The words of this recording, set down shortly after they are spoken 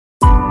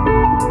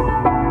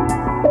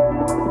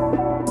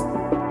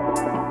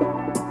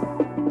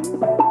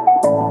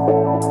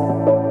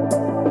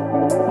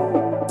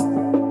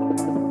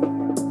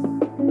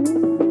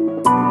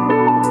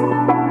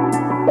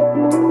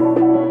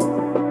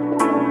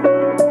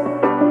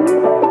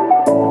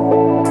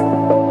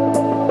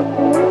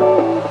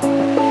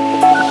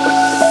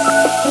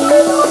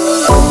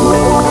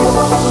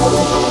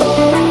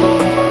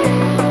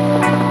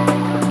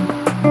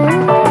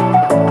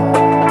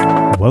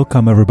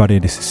Welcome everybody,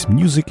 this is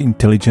Music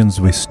Intelligence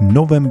with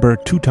November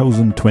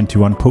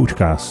 2021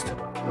 podcast.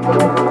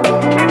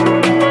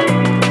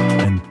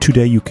 And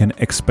today you can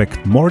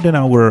expect more than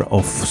an hour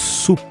of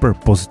super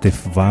positive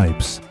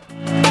vibes.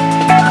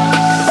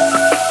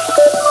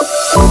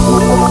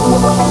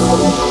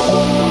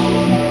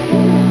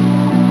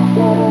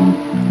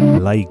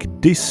 Like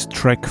this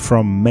track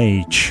from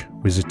Mage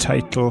with the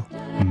title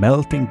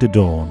Melting the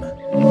Dawn.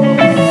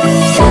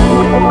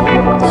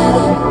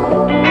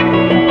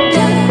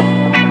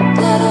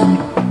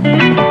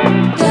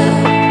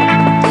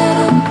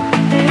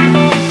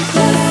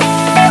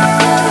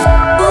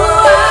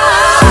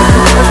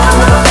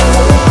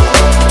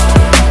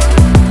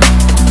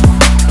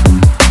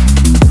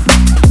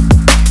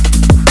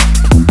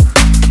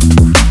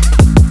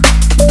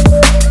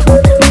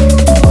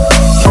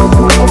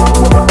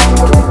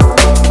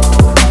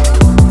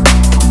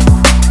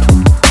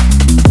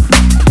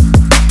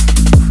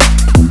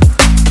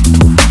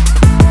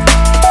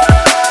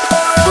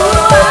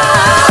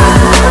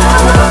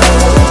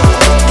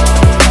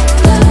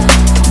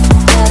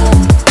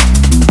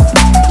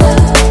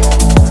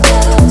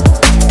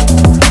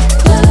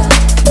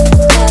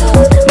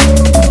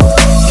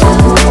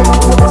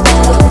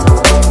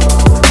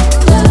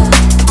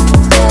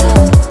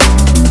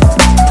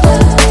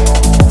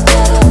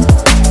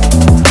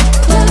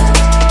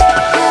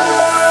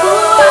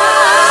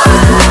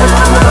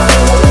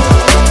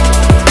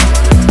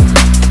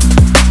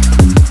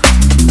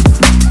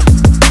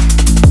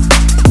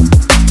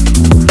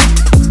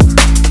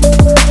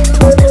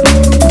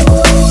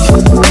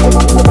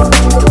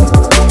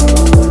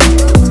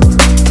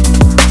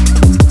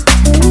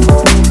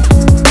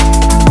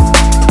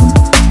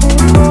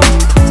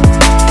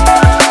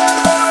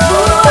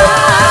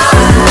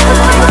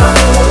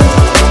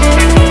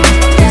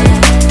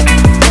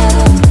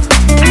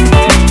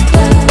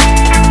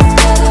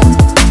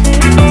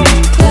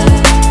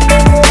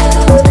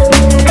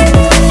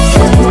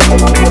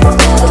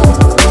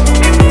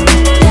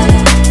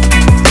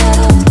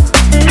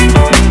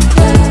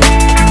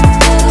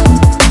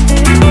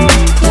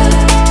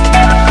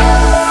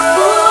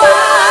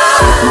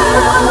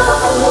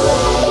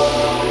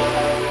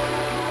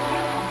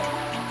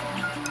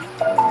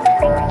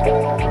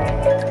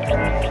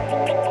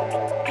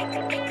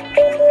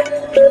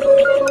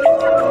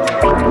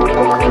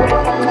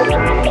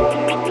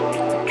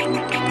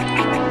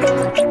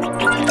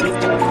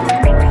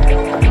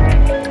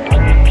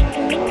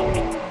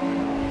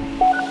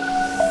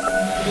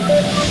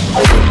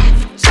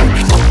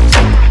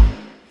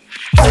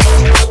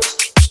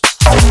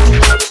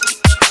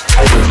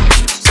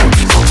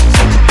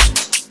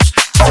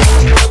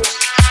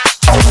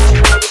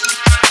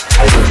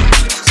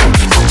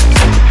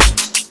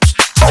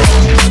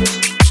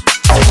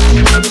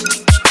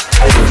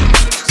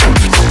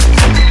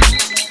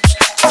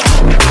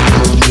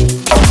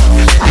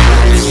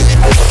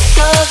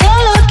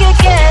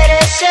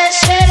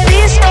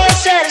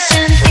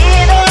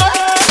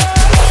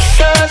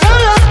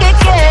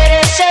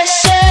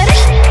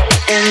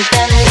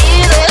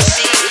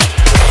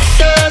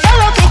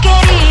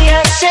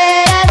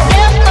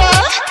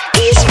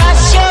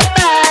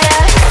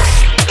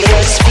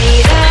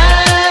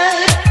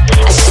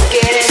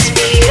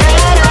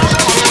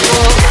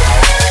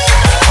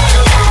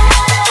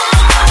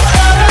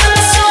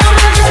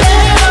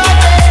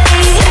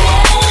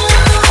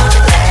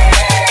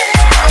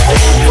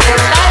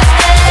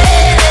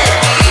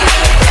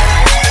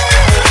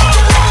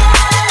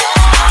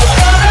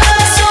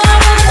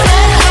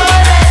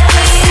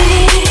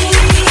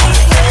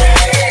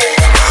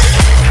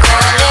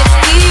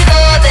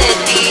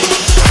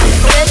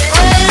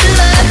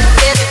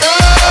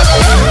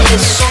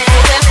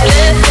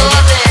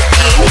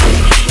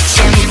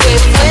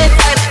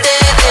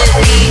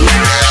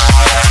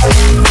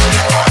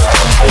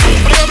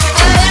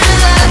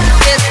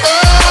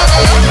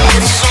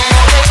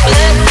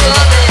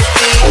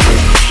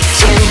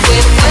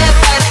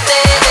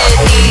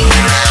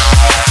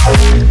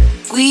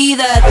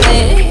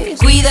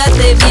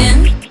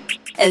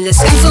 El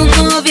descanso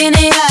no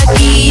viene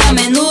aquí a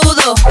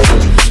menudo.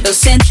 Los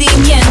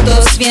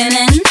sentimientos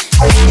vienen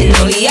en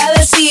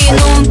oleadas y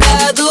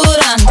nunca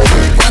duran.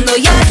 Cuando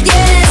ya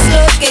tienes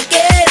lo que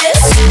quieres,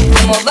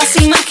 ¿cómo vas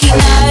a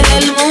imaginar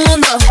el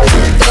mundo?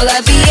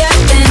 Todavía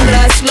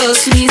tendrás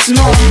los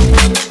mismos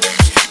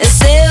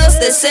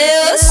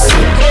deseos.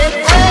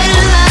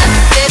 Recuerda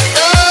que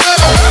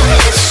todo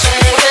es un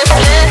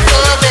reflejo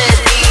de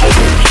ti.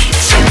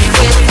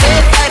 Siempre fue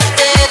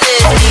parte de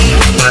ti.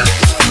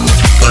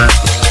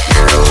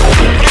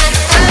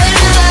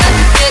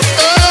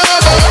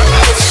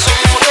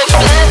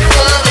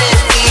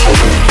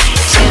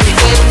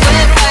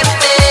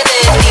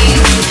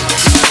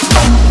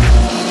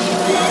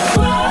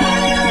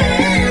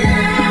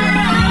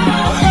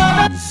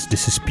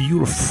 This is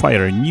Pure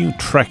Fire, new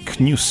track,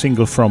 new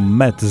single from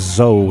Matt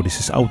Zo. This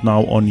is out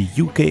now on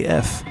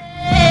UKF.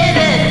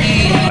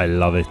 I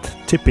love it.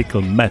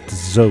 Typical Matt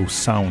Zo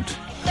sound.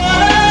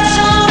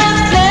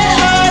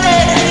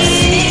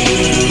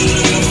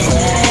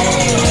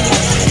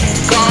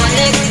 Con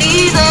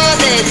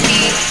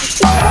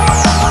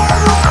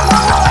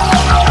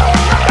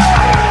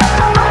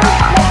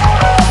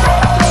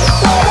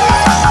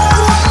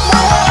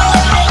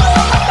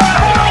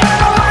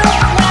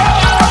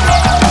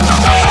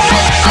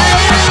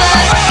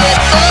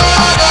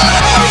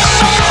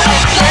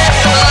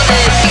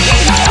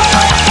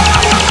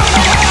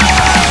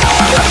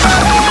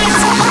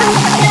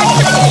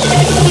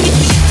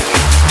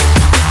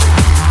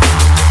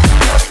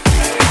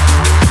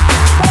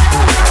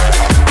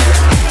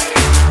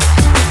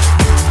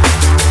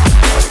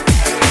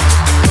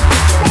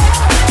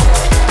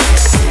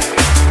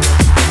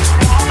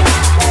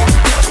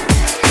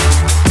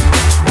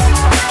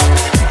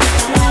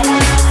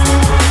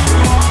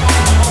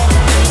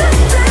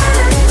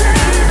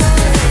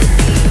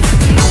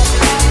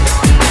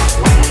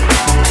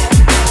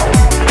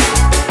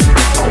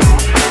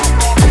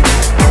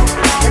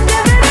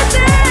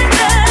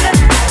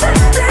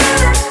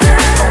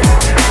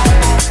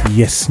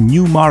Yes,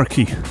 New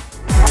Marquee.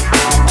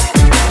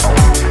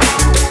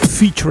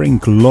 Featuring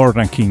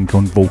Lorna King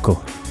on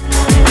vocal.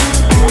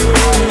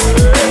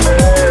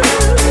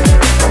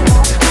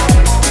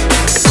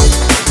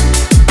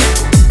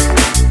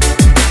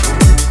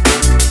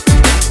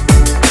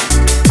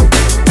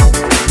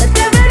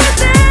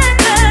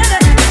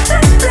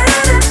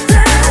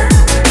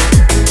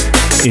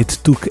 It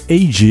took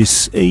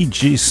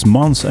ages,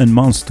 months and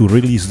months to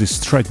release this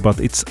track, but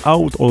it's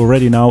out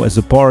already now as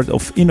a part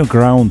of Inner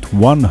Ground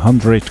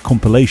 100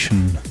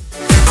 compilation.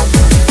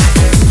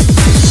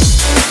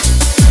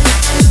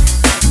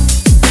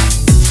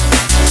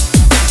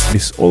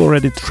 This is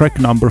already track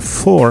number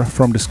 4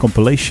 from this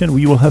compilation.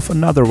 We will have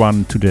another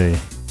one today.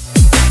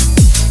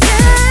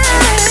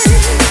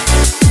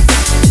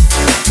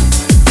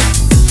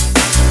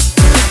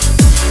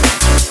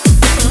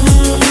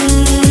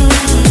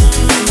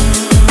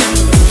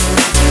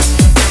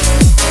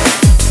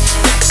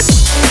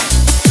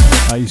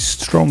 I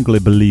strongly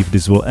believe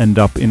this will end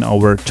up in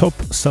our top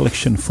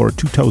selection for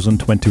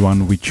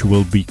 2021, which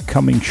will be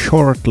coming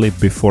shortly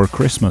before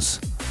Christmas.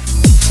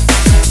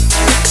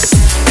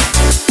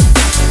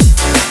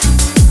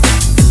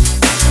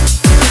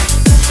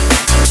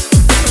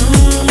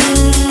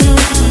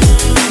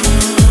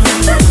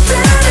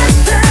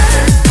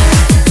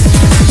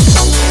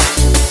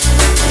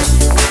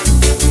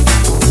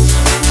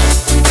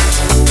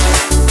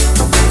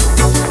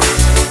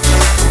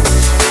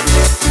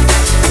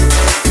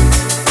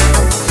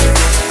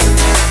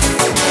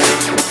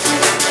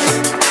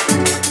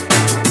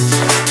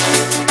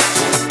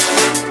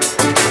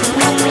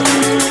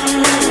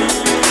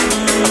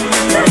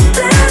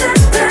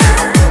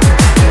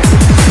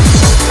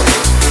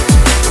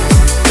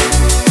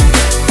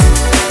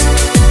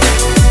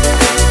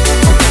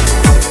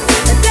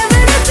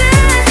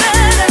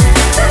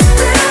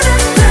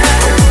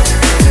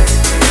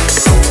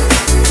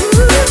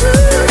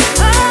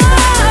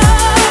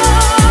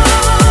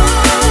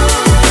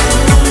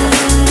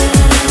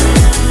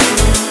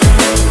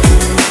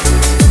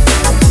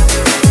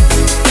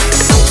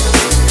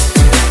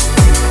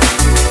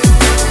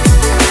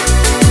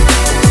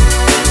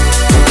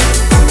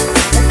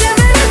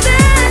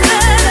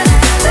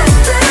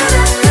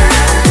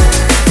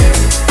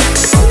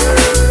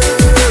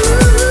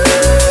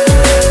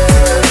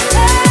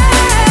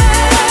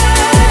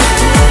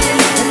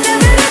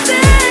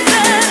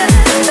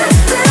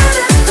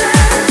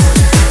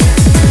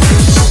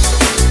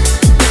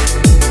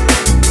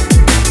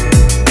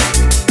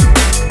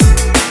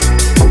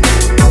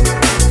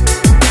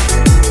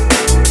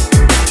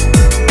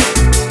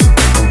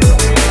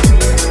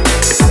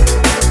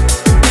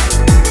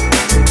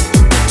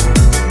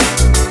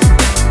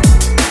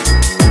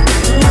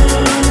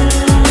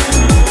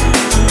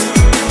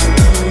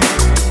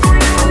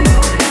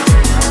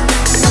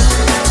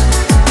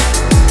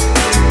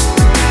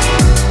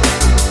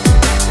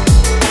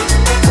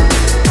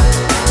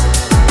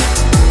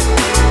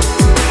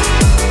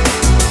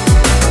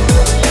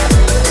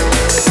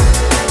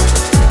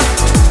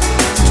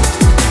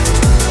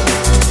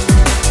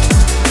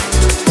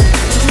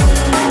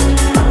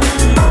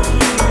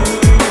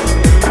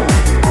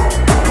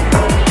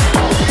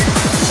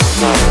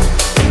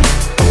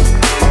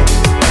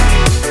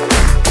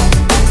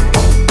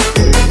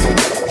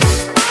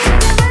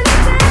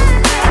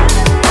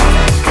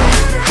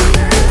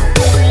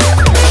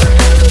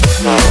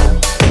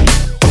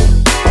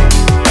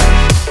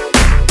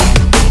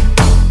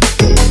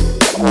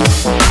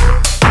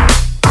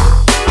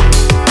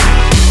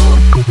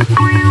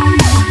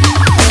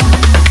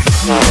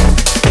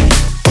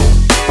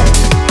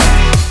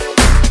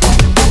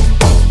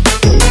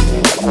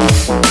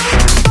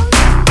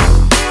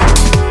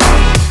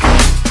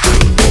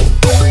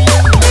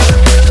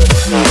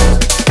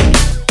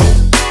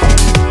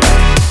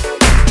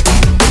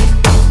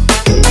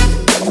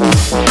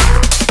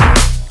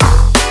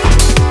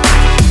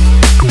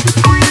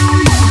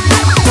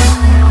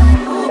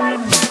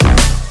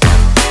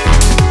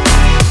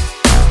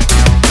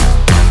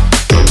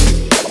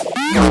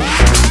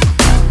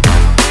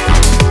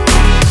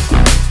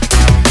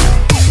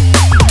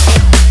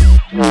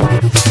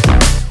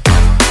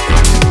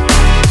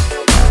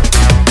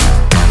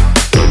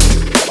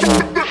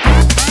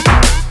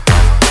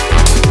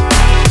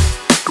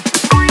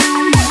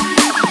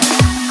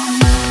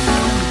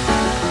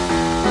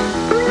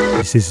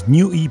 This is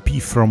new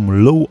EP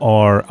from Low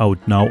R out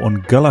now on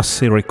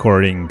Galaxy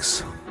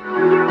Recordings.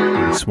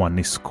 This one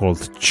is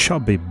called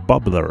Chubby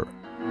Bubbler.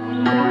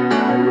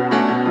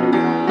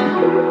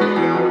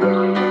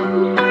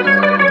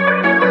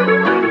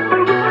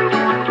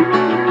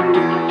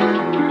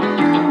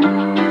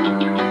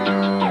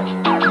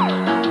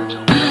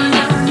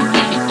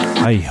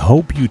 I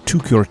hope you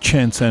took your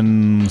chance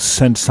and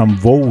sent some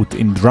vote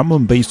in Drum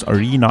and Bass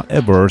Arena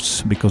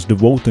Evers, because the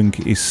voting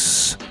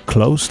is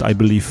closed, I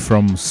believe,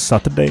 from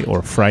Saturday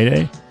or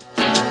Friday.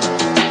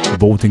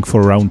 Voting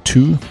for round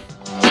 2.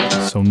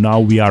 So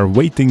now we are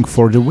waiting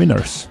for the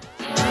winners.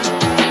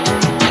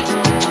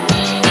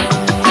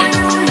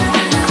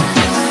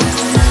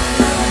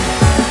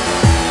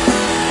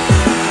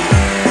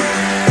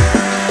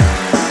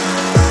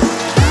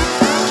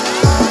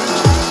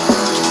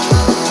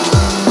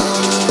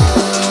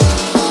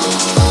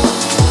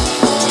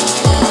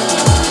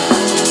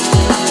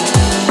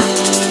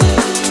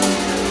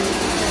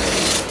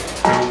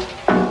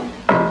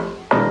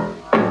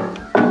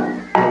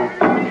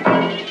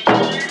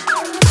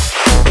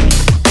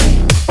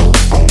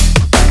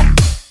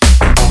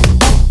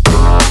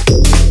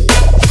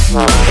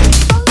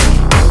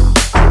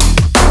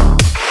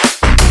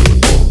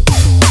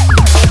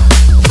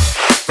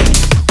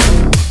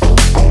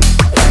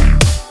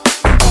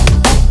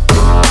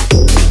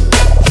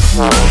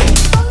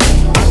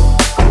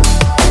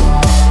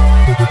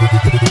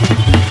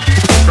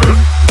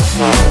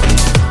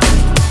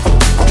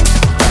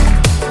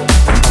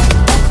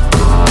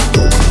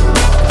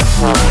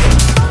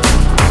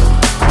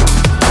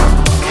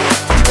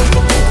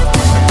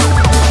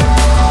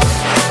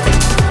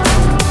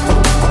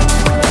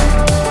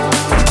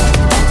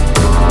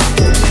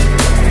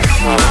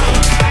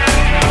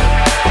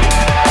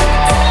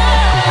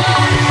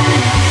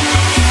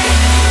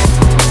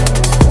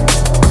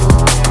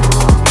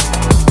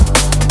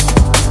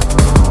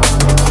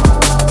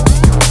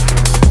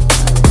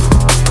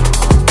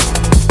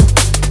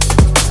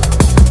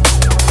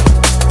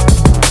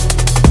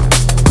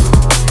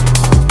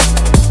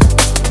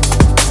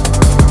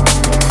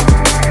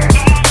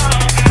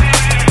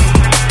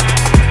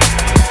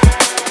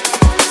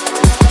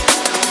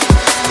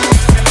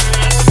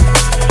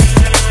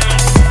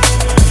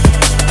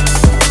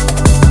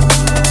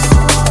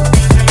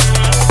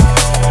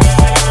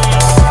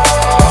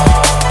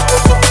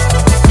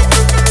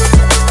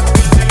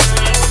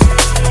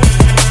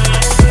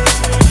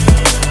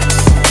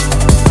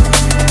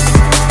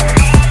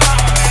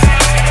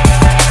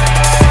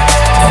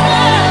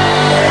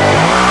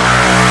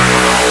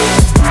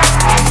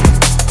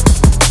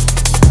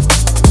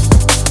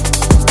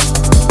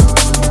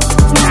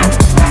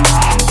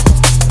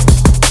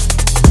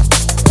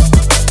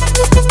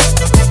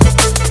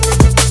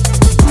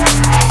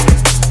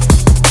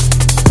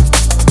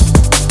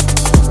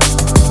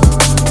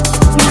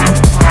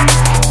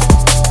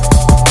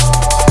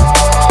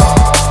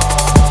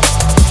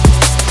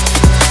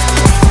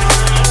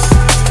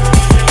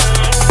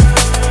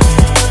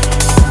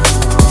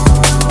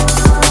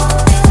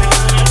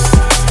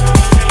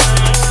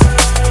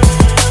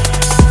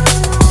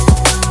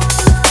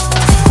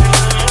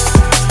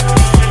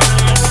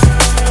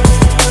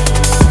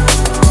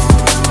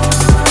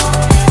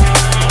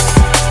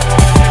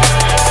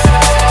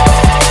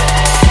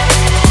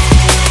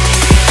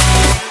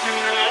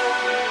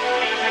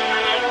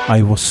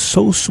 I was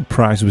so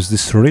surprised with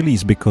this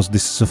release because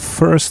this is the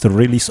first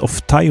release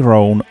of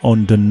Tyrone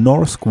on the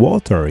North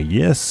Quarter,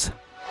 yes.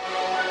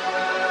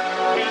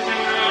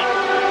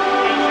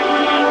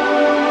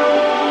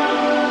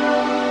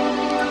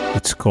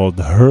 It's called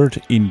the Herd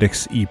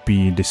Index EP.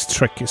 This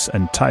track is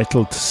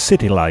entitled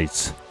City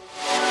Lights.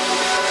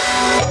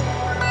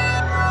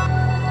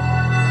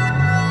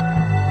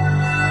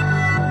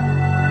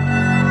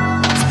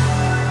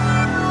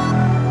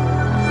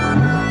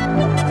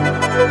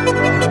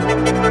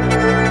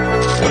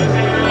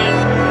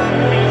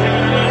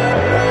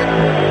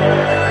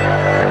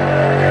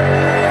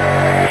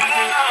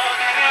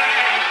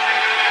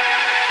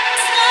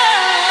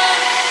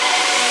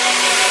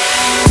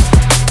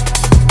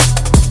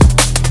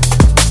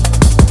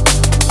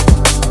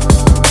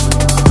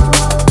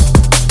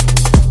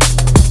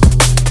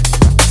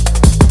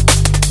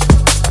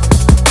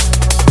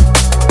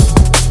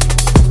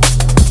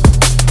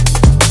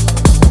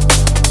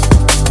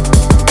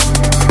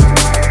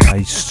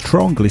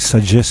 Strongly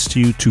suggest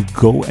you to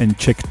go and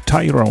check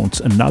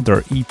Tyrone's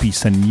another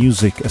EPs and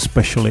music,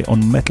 especially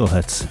on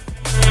Metalheadz.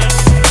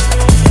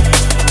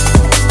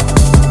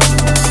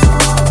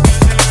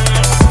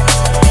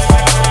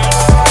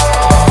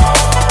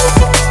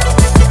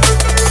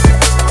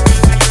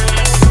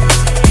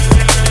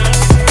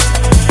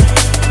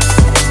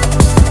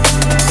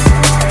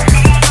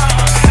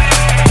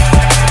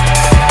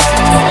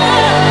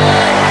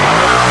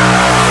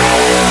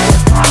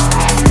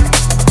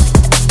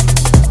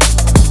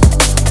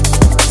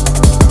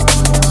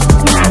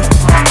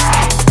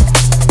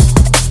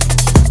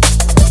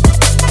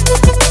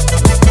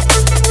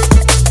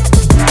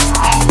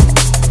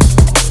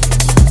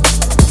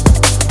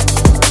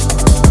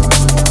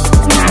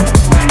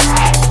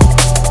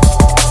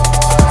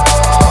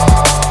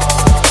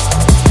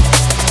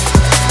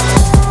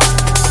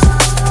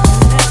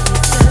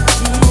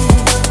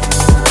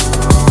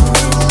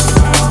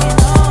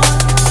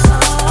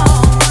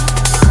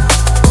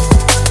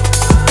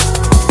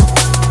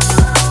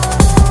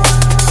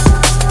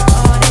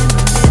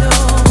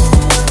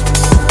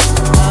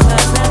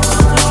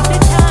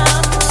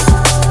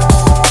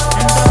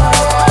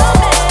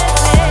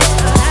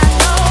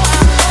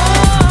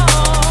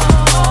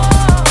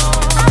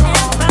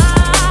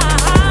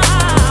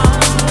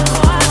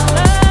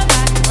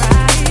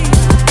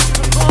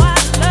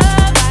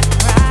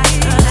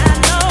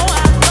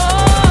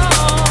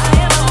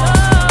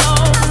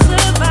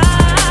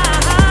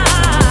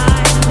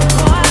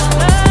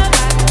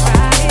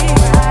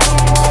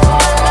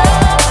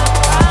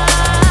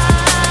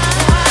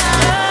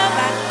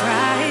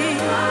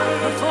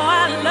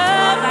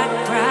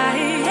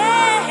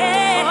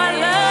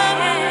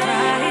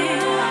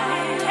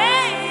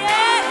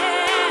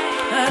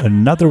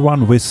 Another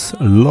one with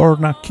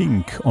Lorna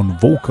King on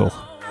vocal.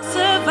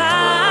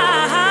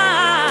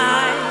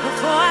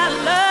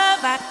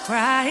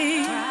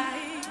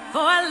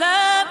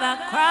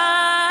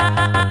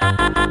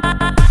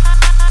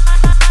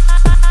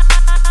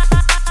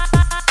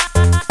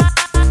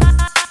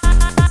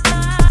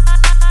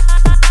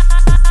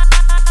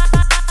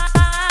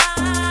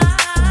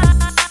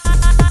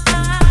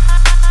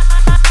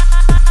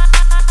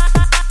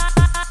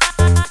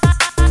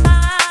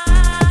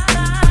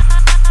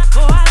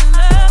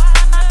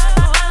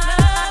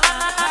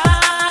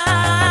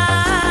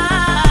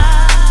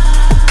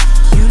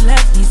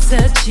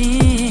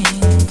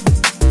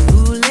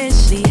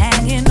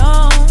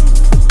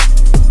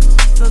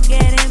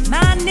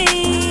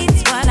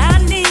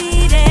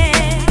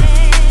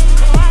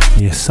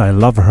 I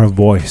love her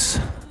voice.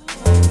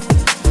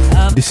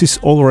 This is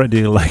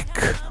already like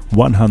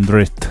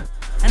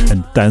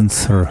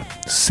 110th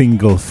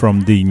single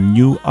from the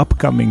new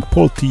upcoming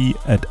Paul T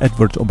and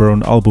Edward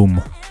Oberon album.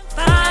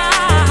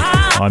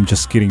 I'm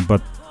just kidding,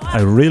 but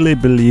I really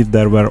believe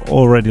there were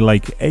already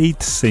like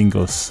 8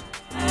 singles.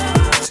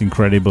 It's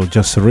incredible.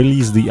 Just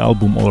release the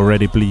album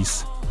already,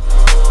 please.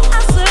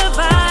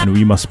 And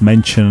we must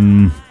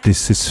mention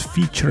this is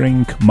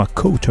featuring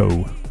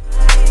Makoto.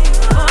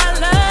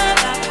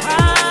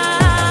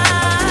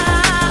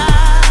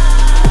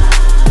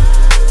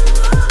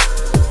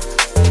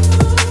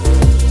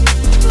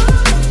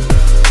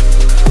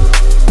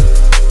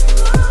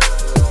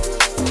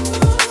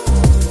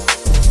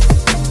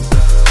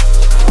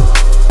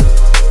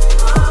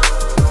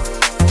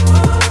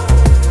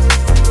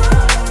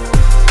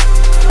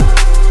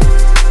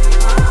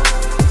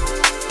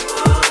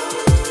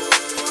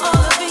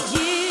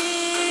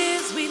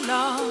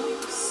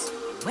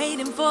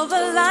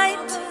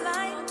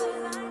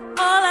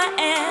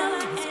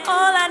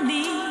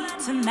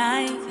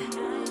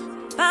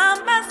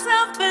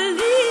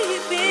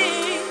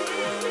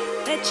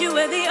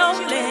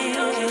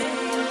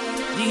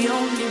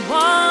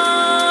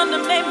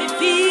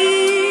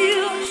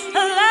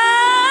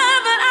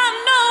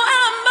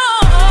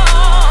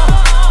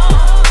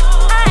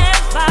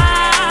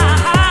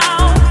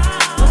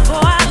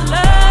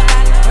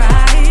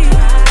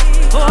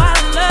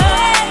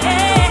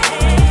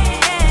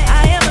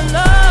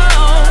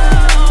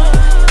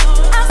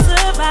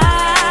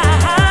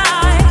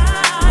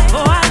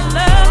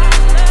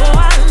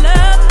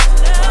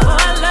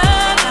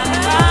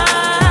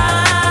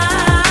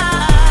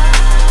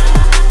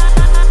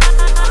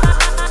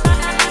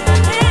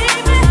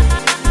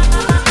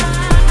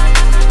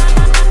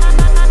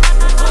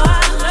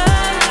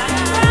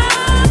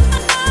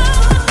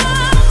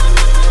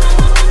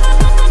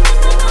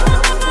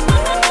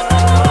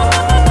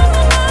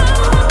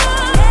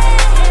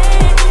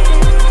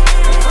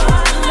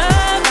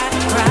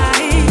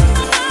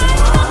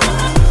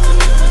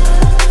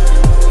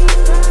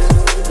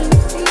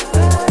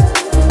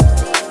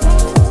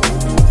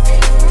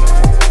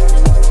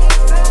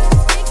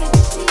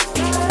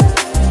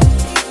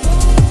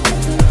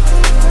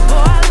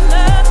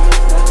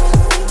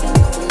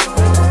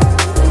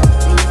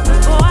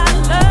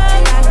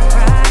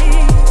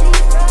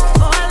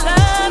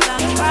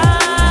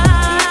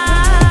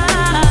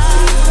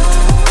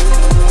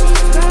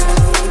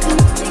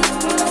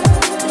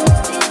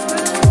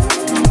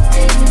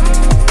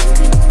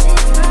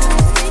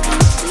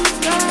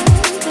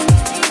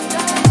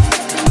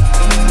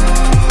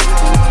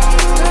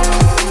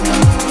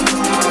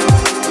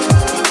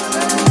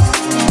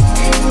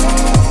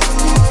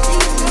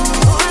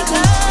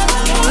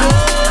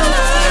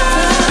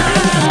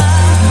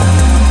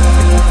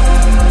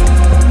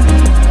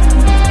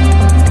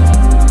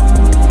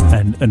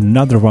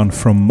 another one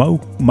from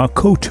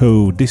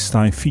Makoto, this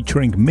time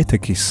featuring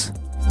Mythakis.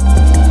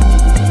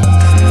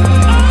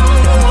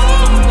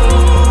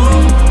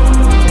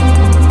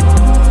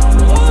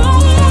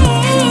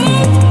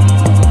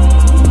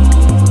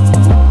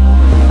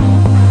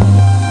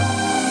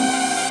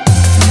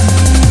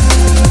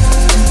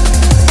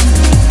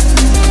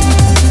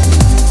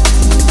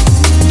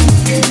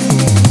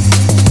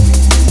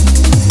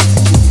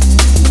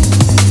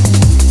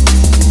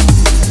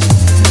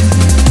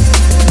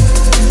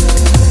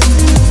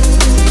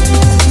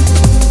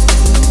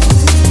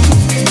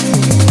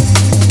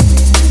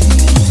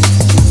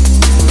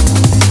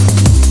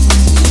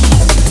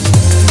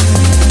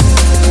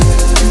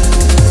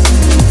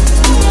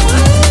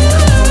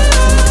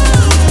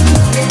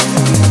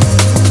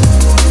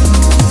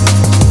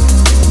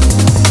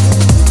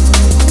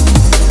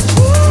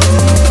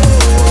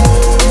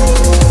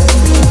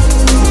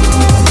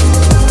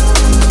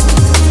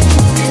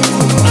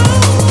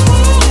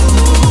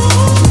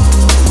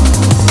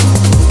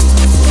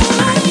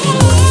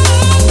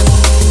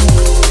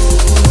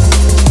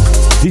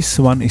 This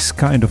one is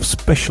kind of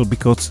special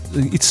because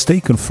it's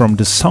taken from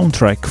the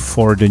soundtrack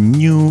for the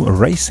new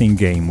racing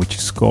game, which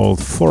is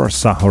called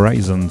Forza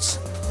Horizons.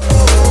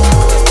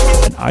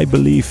 And I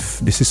believe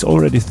this is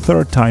already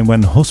third time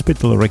when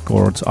Hospital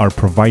Records are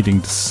providing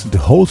the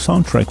whole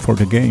soundtrack for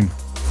the game.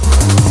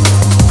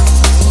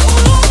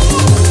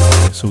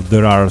 So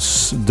there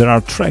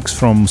are tracks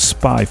from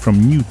Spy,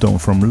 from Newton,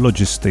 from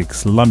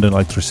Logistics, London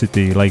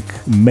Electricity, like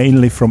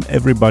mainly from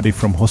everybody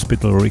from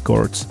Hospital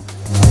Records.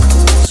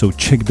 So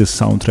check the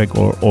soundtrack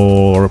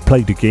or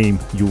play the game,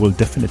 you will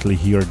definitely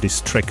hear this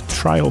track,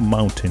 Trial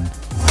Mountain.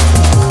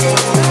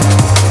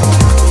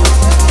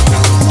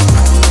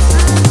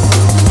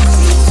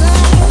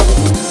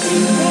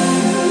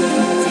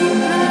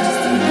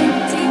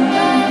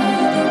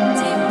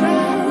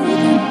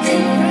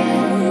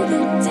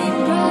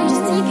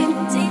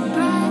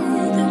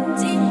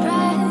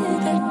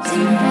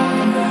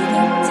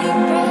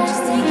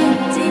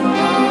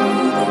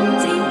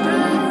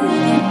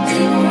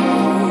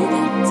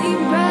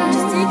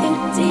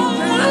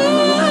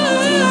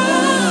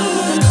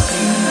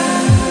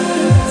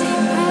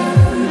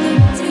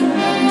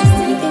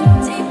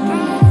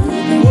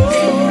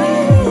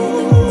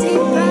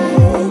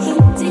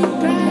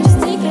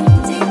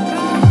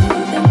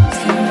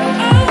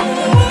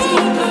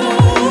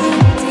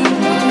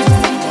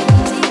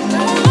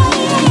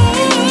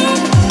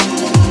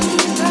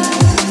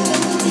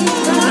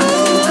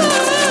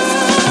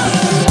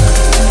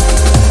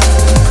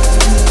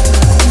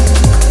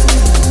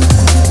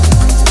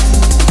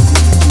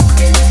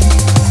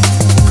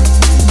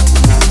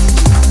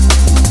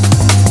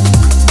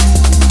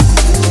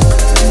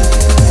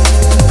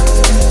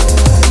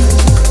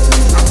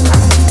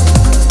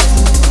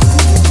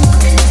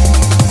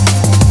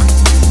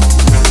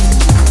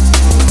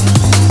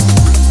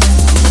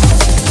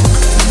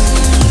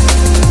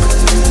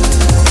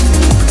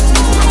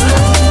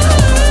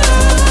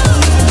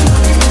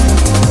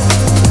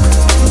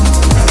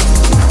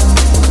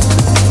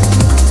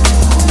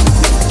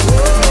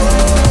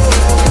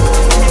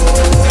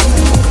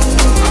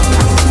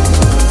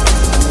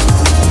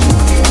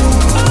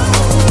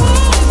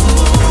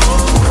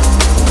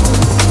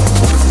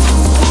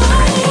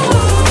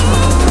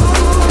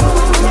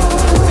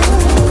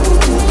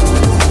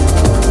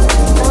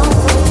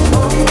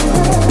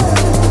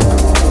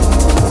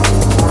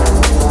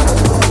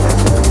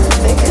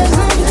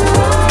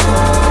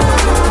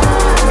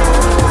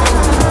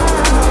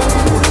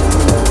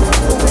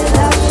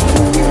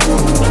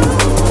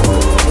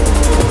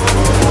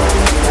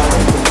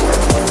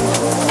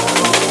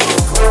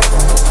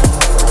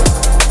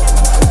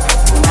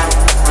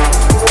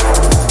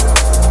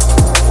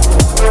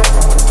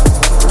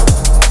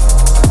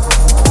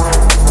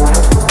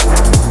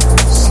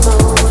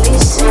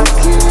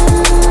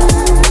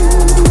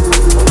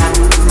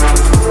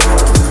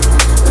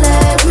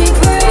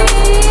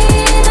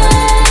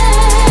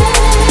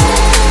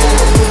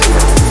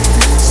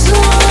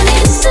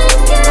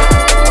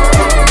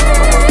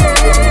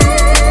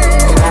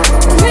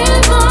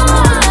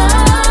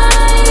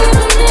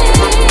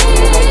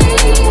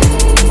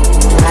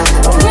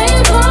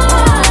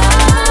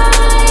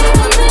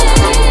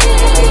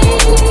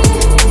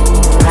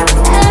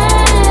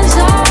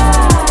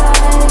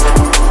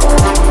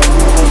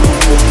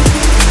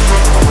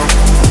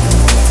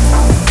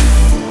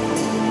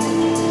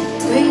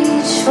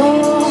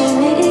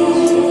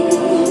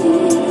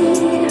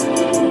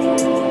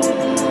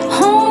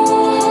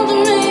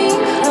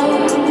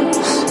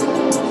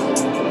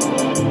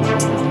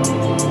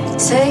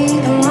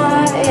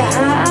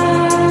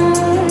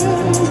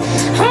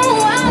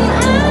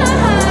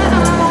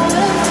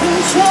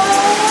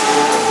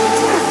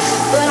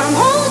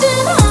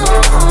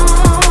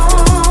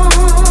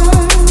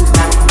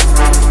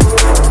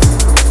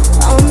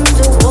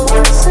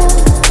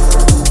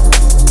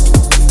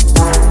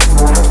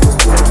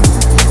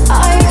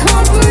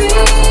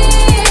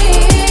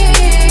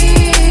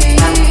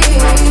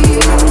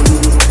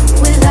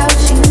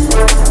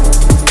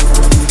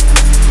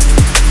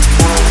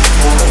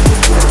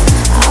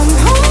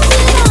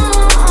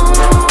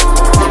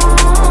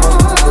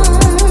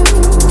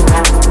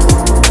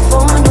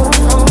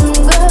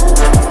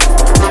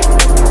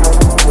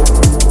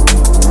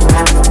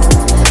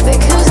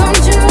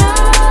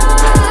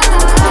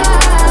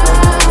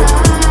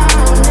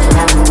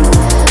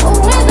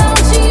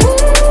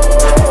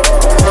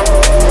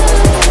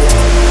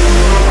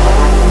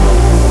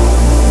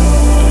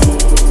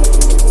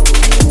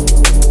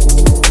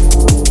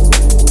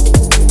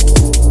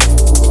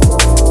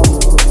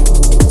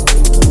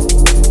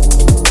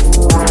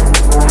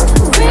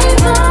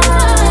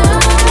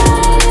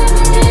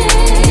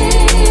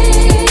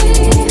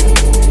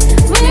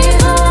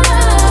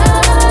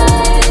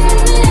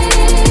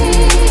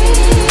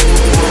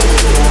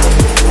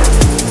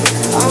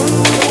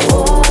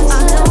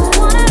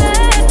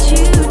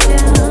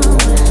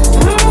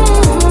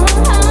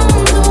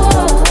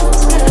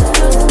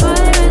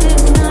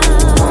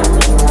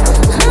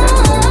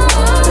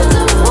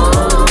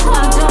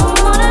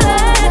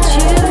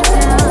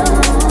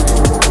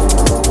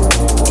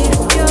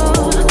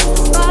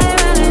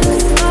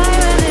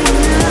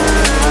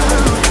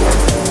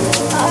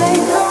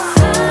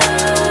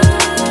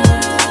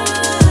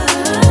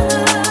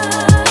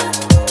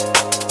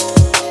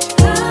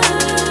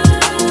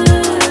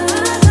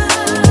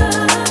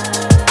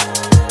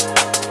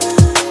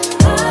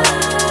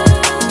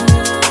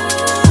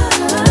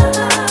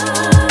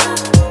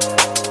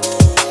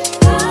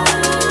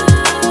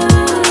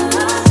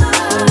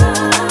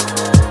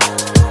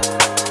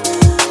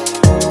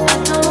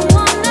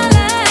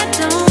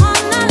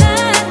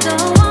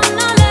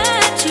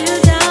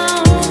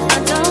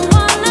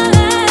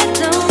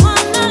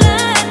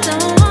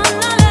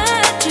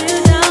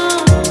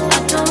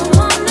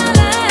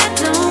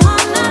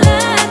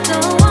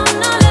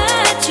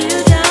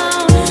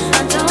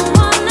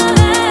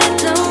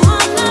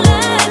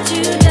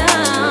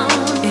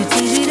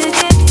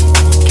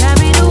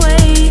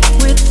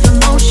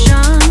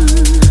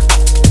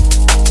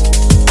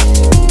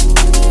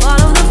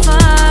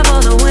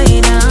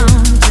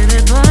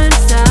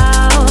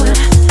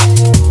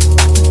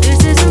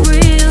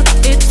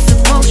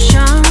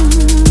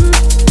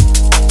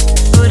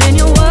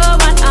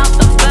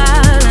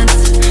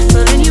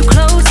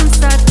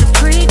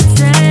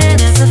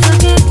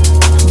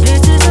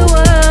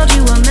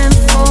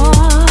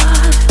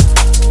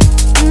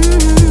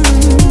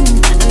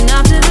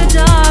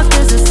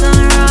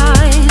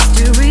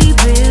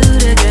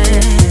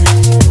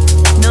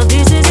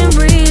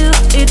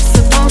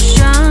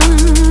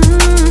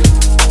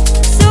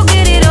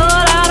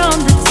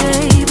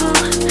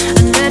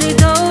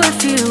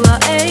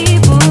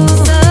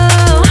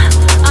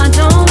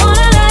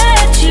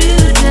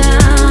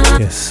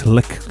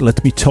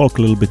 let me talk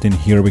a little bit in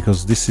here,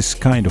 because this is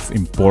kind of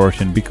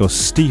important, because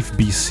Steve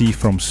BC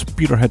from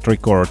Spearhead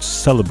Records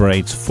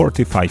celebrates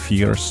 45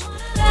 years.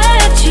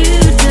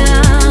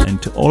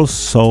 And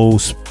also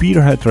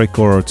Spearhead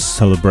Records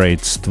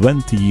celebrates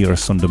 20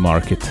 years on the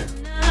market.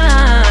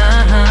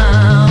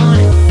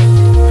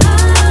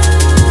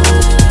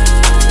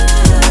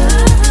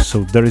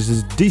 So there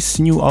is this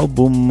new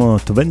album,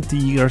 20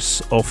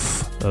 years of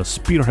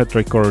Spearhead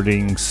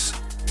Recordings.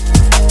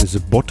 There's a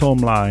bottom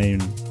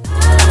line.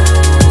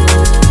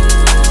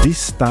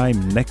 This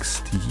time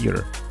next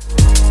year.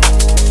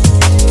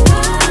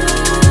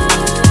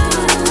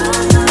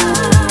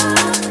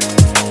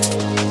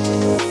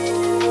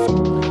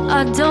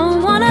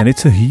 And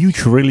it's a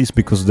huge release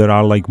because there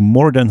are like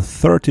more than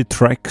 30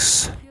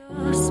 tracks,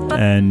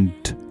 and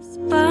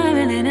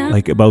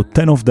like about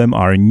 10 of them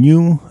are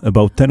new,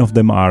 about 10 of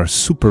them are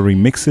super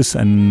remixes,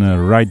 and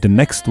the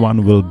next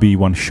one will be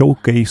one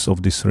showcase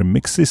of these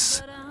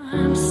remixes.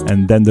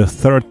 And then the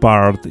third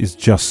part is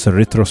just a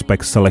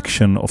retrospect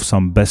selection of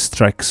some best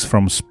tracks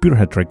from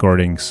Spearhead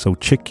Recordings, so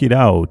check it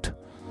out.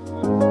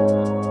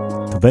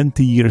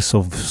 20 years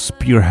of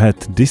Spearhead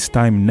this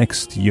time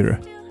next year.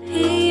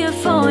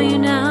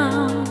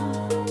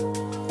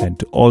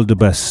 And all the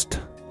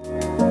best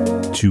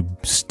to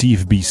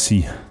Steve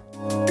BC.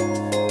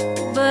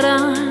 But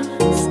I'm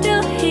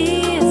still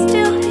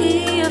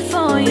here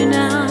for you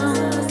now.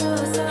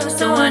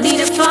 So I need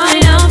to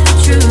find out the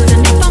truth,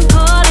 and if I'm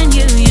calling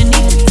you, you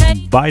need to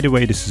take. By the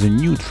way, this is a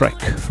new track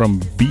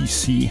from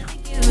BC.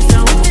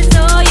 So if it's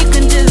all you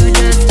can do,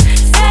 just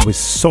say with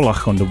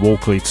Solach on the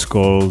vocal. It's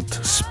called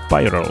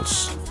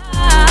Spirals.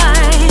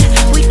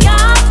 we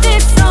got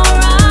this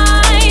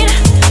alright.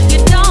 You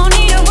don't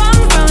need to run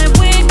from it.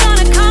 We're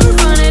gonna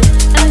confront it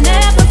and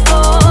never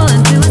fall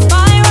into a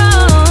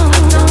spiral.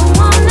 I don't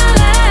wanna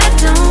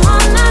let you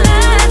down.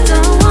 I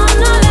don't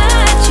wanna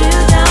let you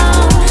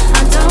down.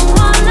 I don't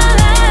wanna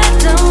let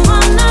you down.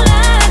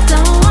 I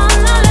don't wanna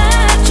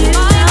let you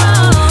down.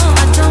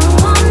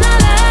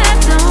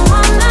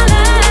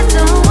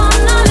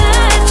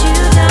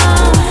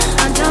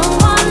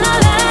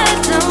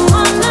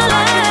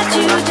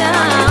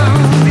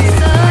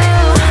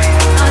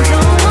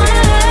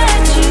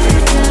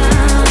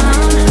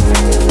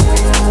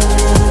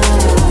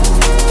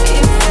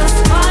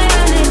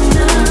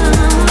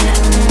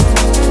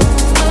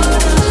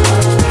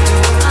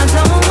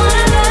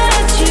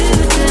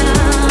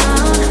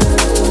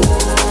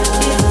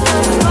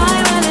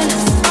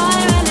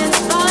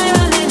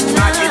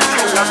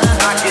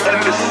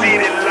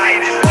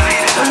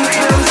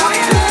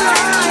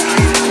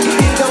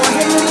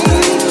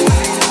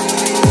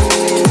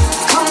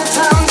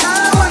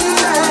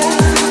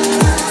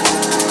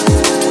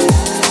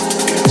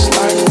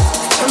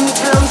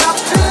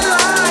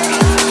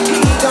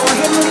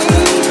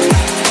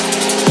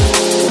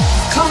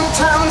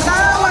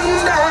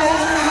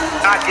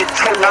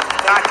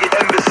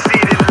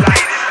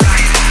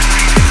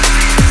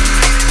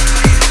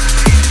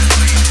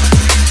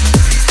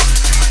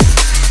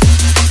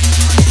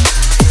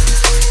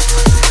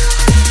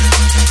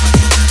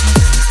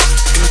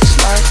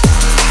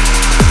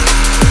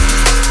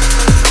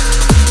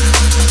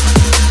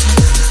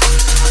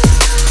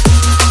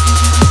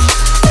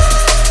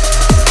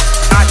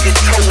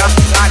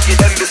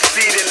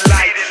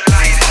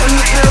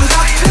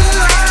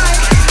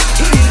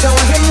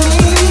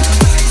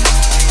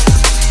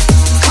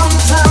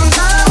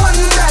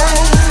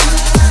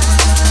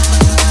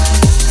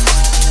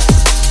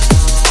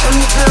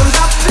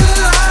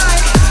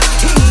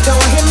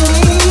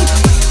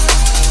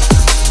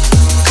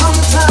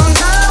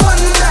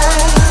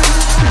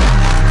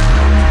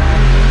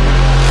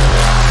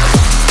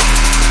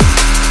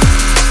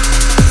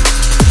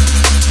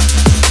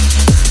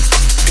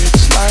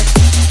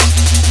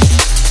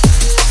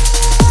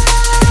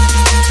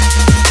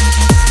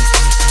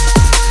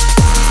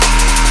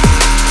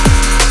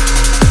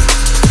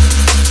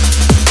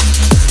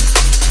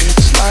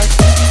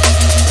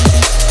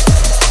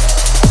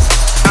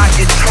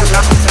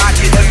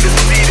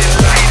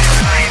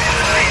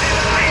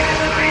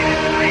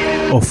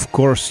 Of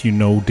course, you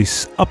know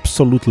this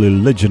absolutely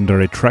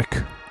legendary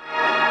track.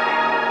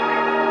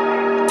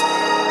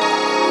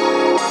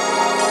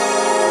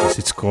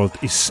 It's called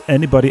Is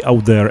Anybody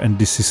Out There, and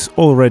this is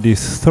already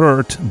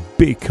third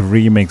big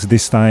remix.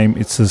 This time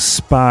it's a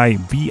Spy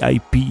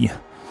VIP.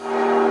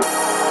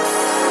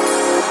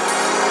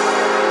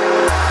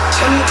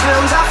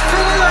 Sometimes I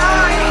feel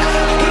like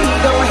he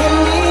don't hear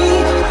me.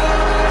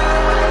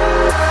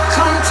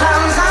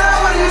 Sometimes I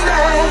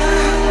wonder.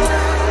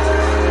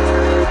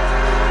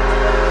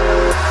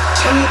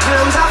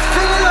 Sometimes I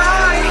feel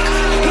like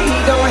he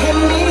don't hear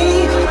me.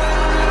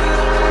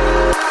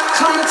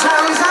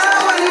 Sometimes I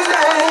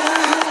wonder.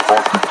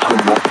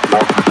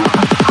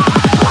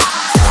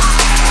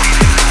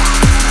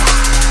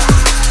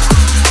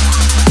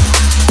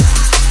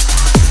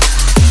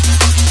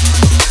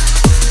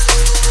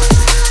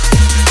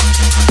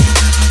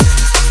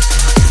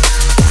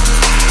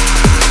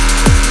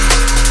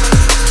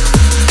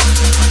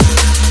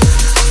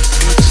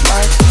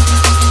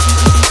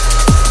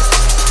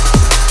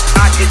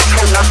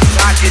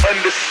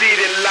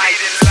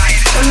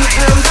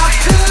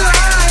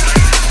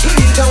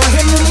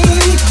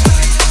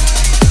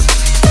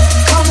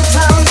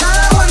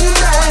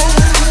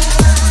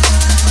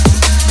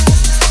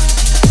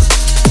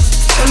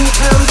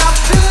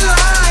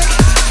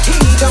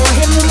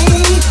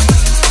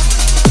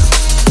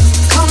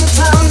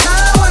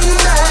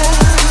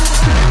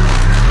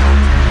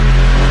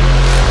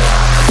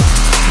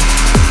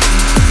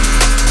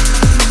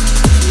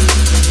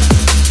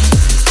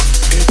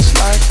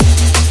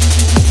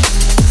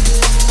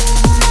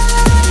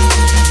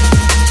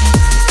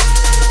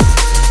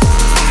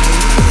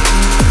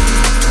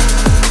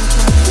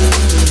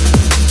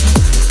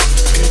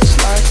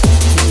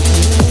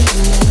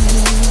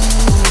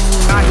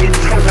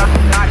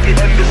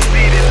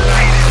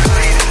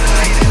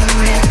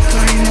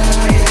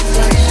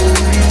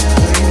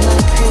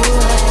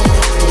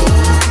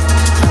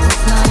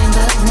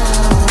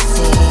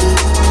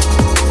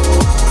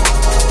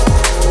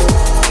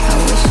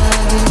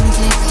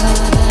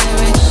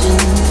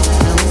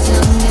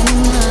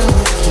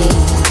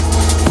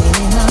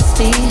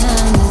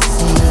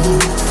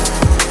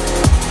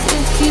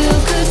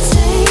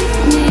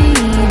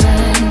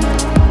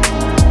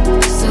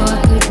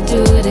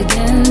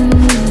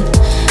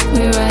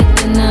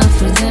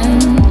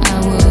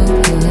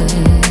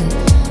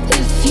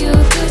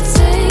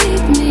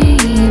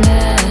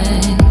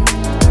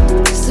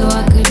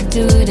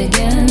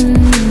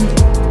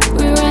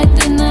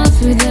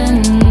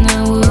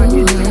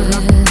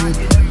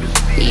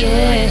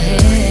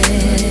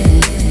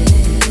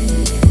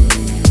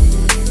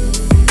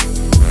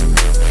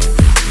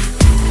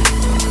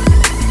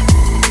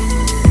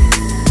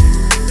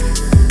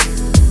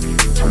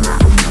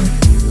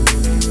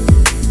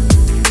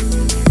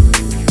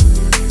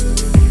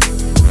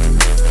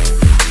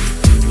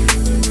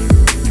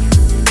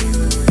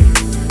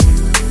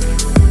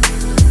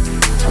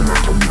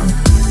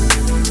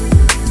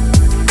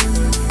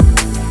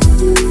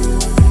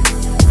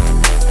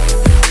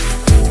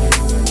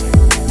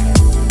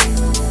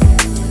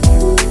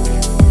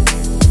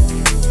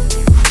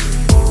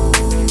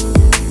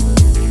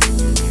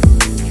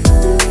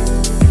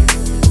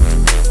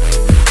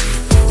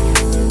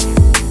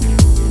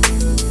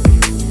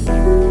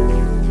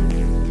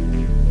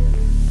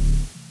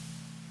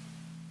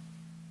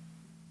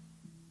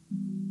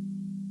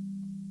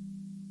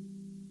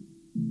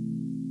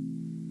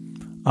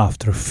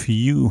 After a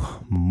few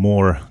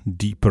more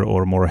deeper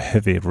or more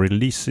heavy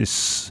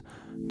releases,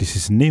 this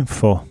is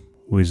Nympho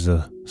with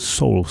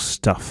Soul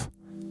Stuff,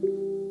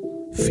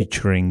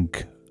 featuring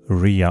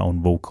Ria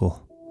on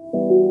vocal.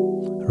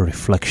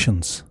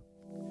 Reflections.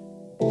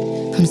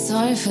 I'm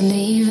sorry for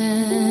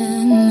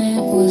leaving,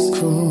 it was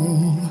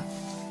cruel.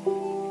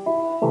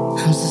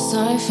 I'm so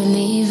sorry for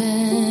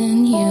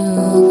leaving you.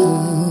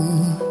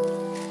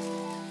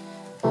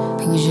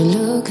 Because you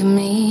look at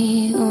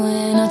me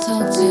when I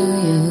talk to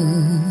you.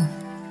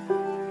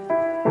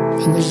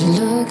 Because you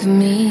look at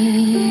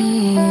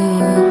me.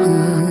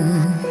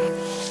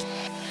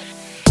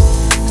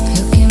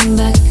 Looking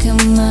back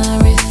at my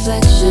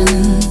reflection,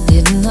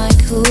 didn't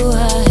like who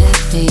I had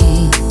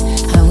been.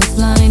 I was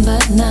blind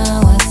but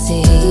now I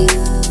see.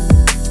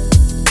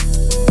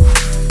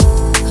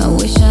 I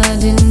wish I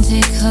didn't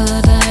take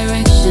her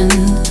direction.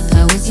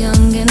 I was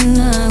young and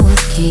I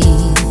was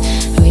keen,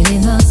 really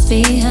lost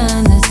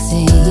behind the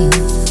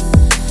scenes.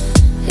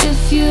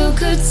 If you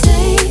could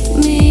take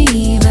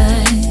me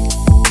back,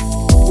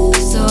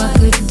 so I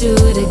could do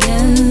it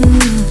again,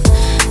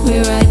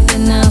 rewrite the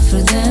now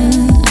for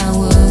then, I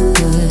would.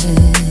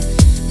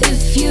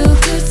 If you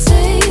could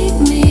take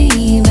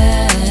me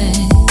back,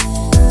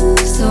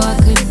 so I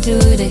could do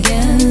it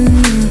again,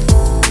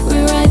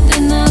 rewrite the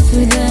now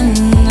for then,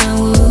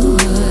 I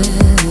would.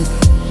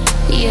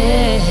 Yeah.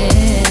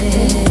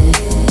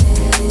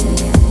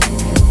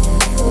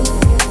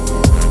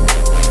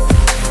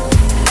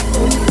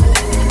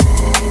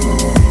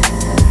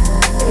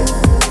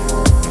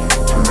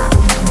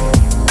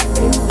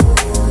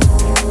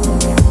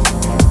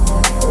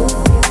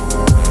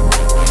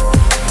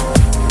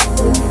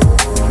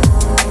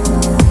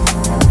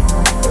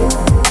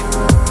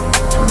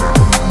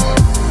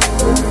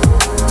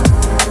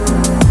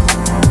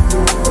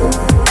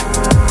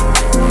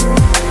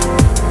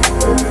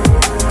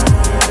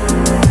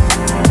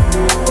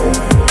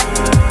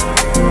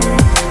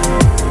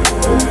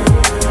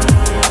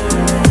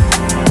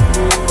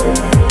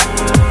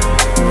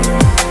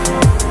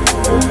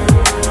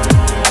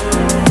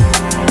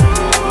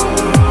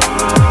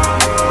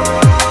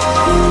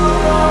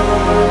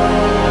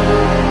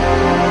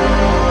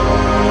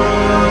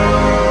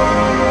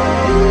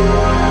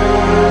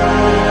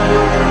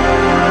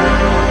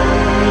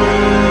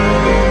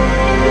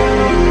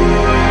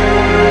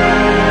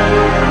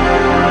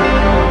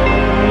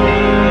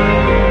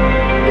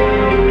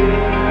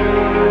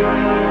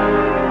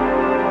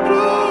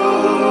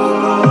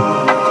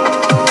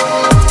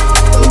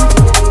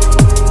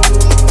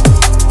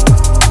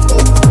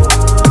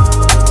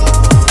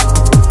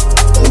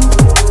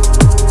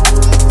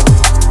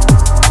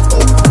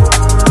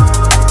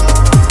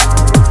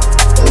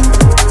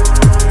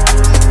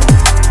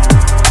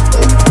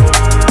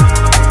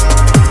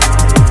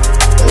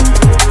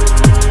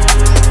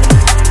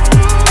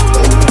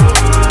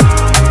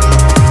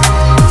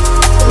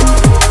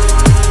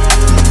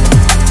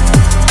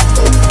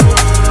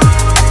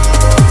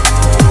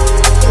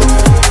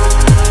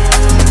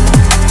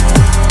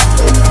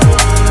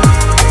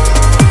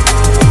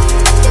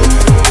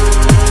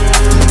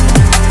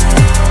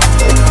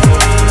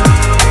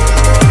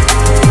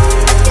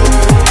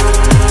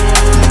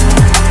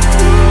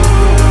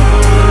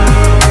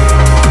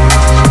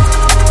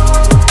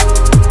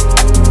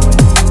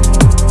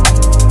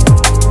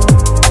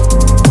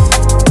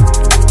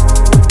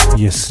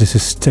 This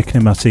is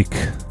Technimatic,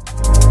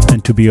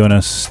 and to be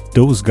honest,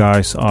 those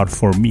guys are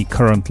for me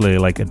currently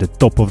like at the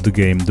top of the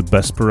game, the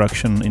best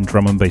production in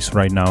drum and bass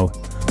right now.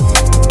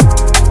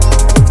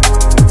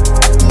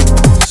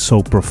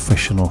 So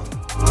professional.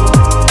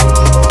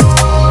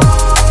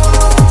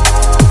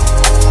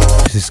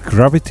 This is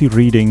Gravity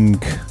Reading.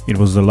 It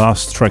was the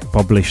last track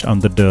published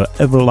under the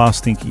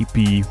Everlasting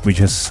EP, which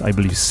has, I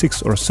believe,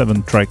 6 or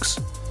 7 tracks.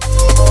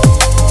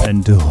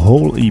 And the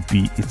whole EP,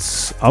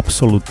 it's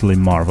absolutely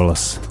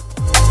marvelous.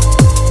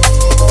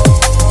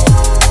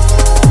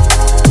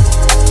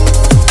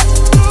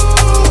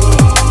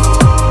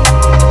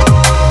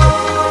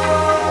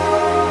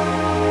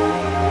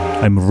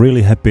 I'm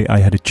really happy I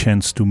had a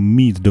chance to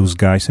meet those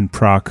guys in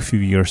Prague a few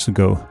years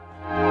ago.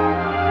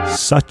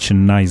 Such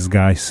nice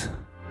guys.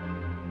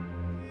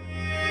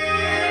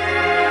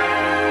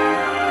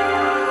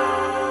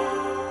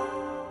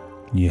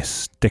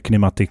 Yes,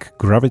 Technimatic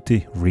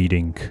Gravity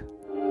Reading.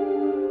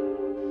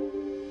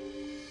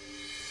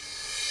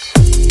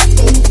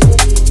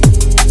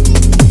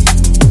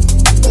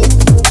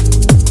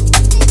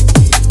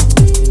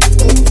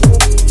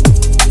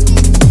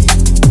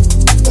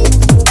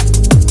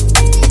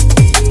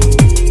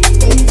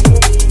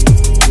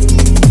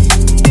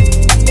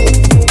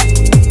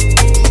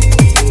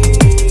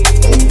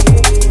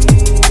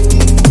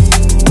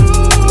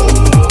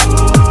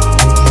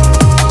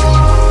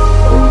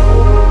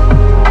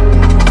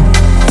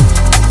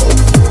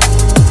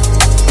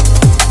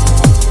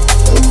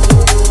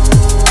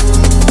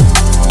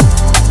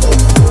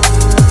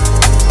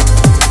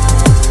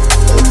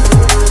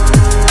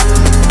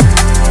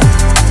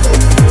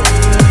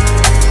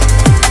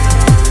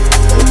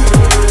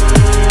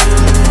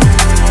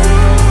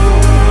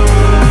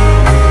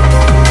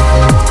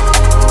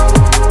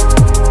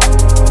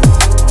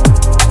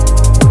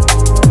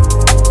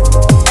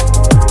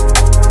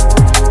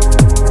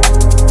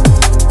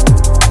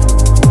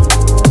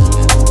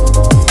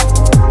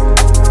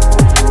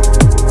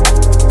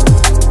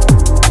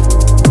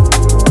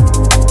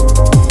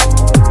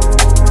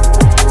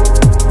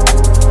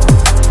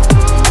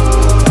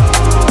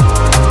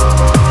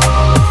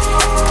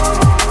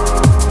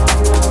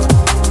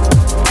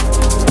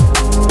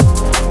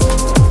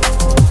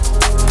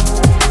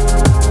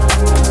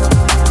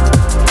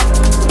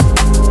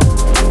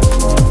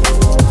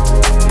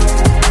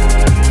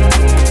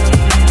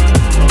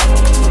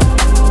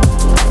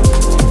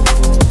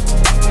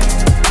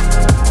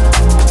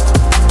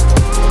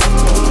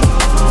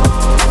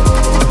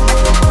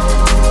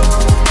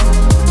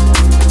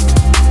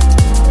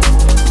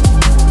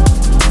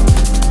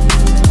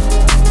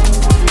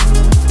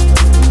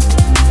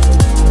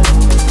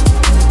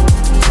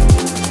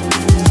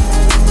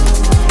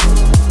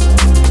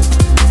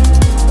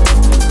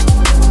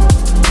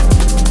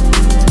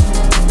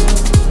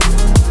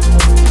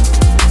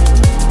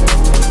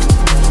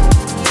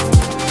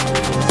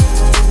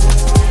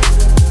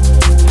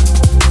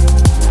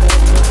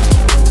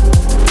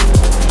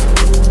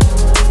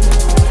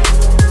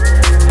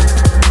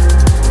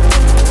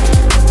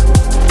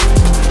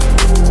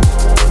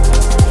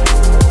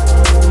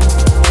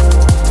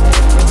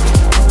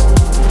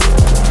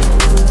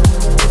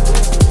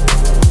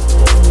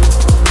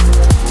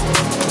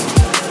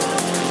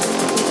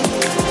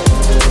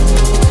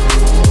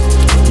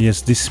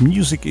 this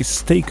music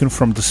is taken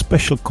from the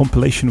special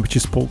compilation which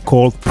is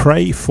called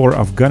Pray for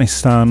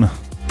Afghanistan.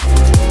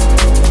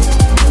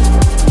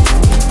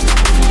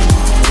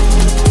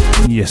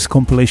 Yes,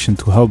 compilation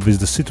to help with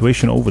the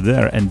situation over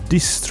there, and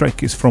this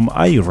track is from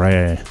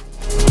Aire.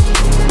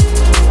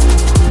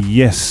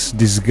 Yes,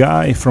 this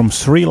guy from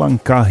Sri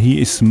Lanka, he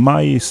is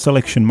my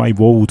selection, my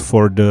vote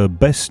for the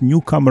best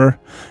newcomer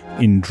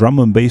in Drum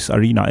and Bass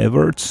Arena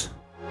Awards.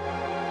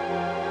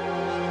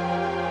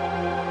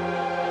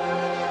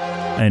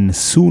 And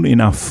soon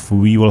enough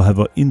we will have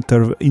an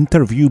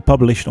interview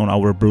published on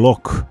our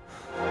blog,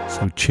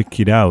 so check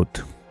it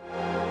out.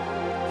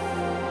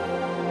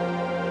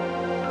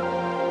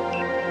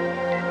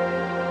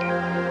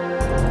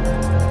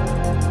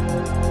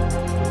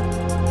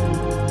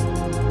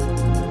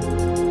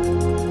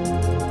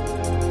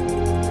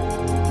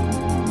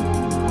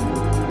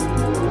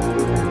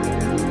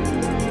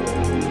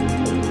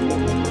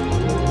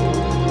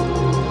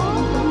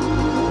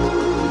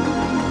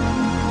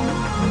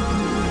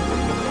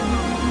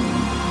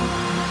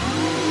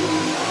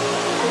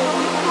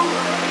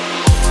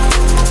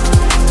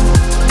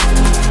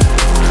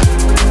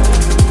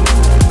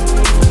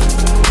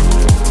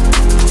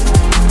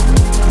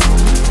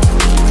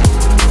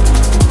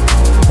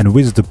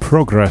 With the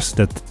progress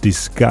that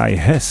this guy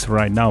has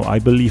right now, I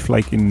believe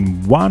like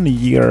in 1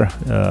 year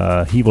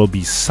he will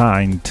be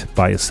signed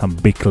by some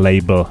big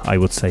label, I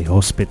would say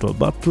Hospital,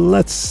 but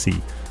let's see.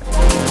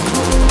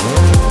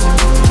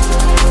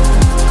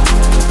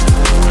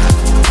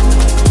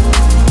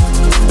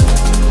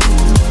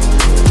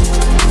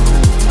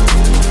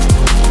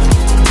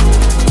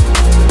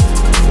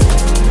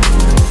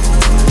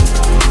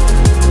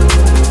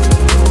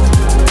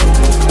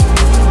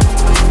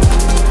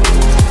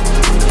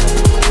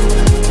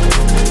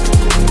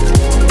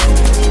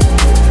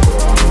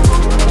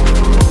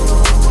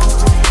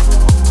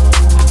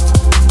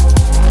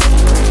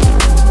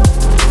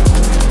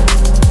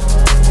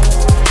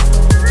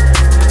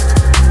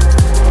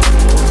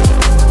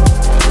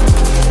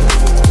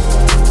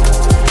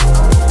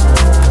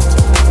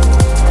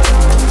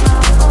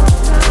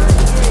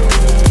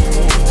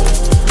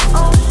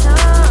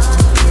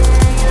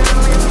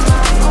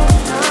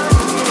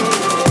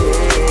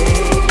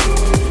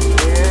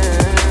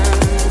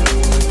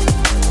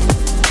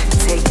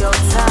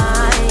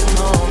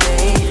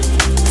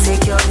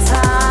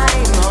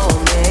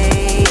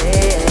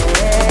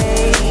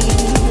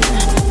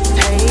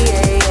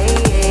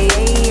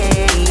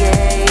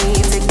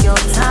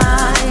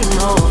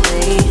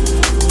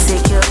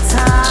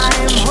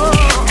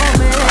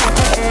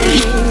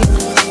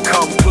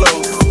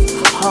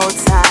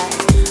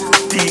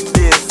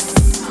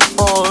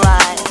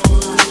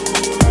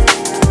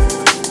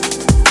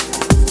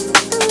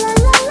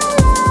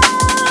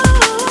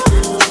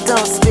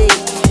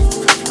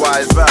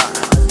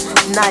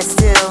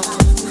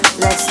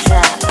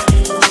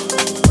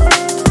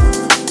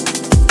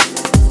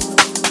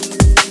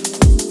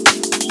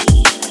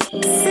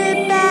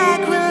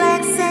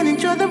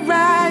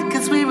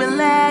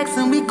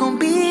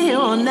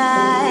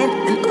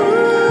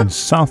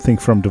 Something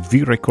from the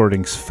V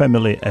Recordings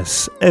family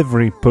as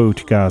every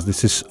podcast.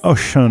 This is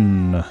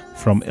Ocean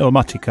from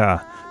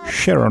Ilmatica,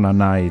 Sharona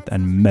Night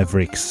and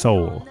Maverick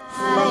Soul.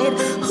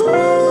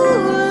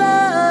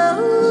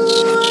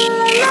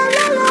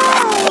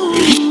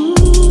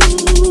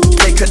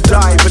 Take a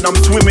dive and I'm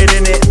swimming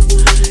in it.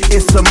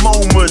 It's a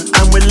moment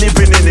and we're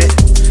living in it.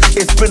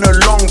 It's been a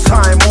long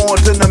time, more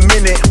than a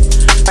minute,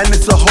 and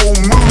it's a whole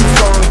mood,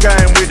 so I'm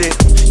going with it.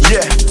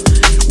 Yeah,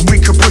 we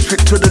can push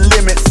it to the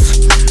limits.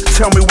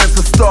 Tell me when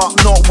to start,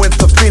 not when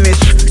to finish.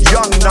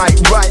 Young night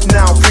right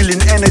now,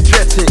 feeling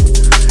energetic.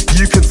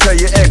 You can tell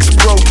your ex,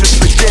 bro, just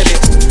forget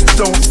it.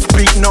 Don't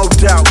speak, no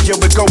doubt, yeah,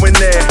 we're going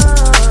there.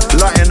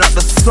 Lighting up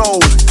the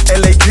soul,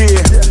 LA gear.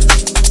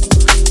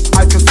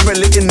 I can smell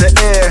it in the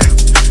air.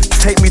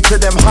 Take me to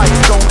them heights,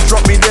 don't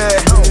drop me there.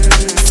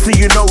 See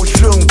you know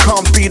Ocean,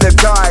 can't be the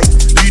guy.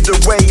 Lead the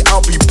way,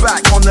 I'll be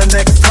back on the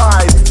next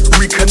tide.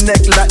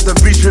 Reconnect like the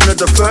vision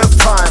of the first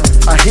time.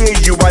 I hear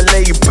you, I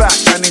lay back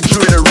and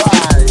enjoy the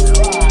ride.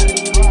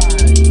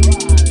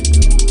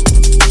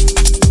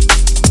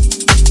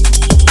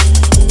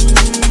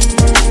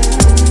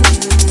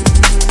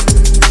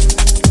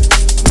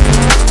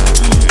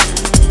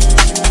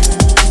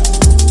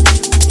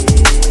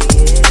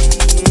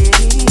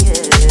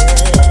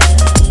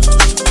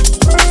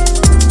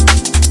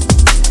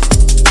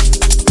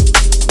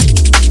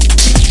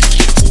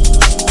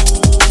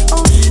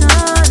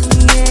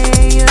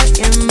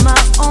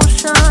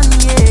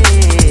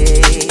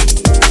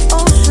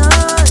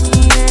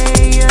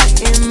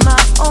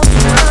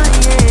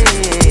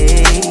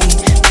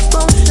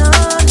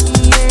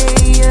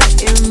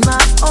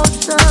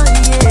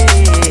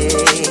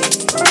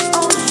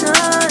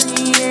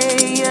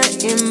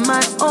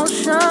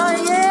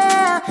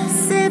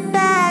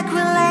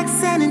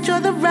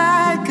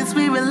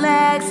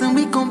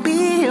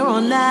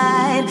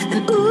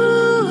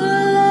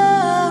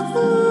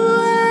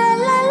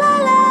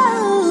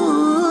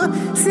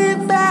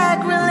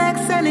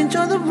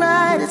 Enjoy the ride.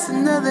 light. It's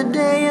another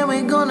day and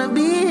we're gonna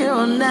be here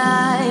all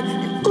night.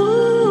 And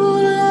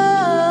ooh,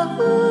 love,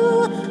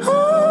 ooh,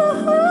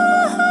 ooh,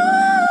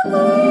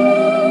 ooh,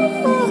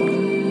 ooh.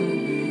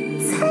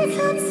 Take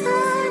your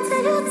time,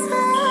 take your time.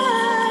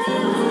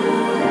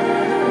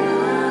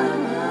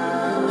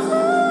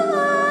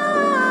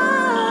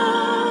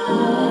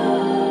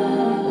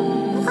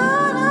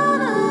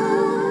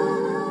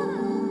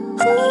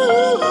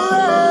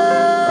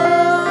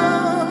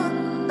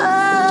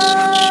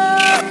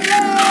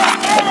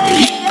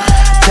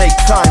 Take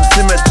time,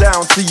 simmer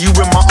down, see you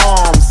in my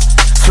arms.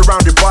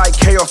 Surrounded by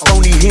chaos,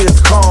 only here's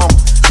calm.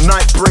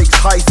 Night breaks,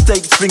 high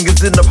stakes,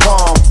 fingers in the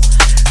palm.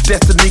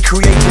 Destiny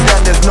created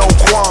and there's no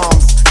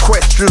qualms.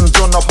 Questions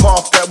on the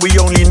path that we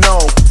only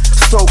know.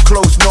 So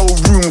close, no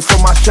room for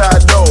my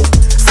shadow.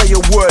 Say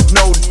a word,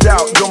 no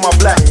doubt, you're my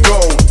black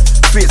gold.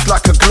 Fits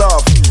like a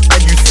glove,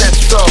 and you said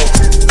so.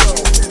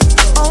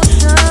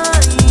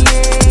 Ocean,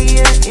 yeah,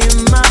 yeah, in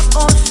my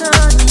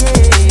ocean,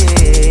 yeah.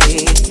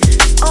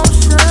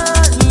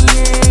 Ocean,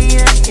 yeah,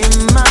 yeah, in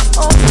my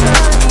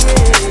ocean,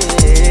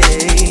 yeah.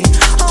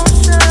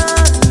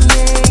 Ocean,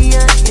 yeah,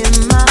 yeah, in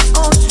my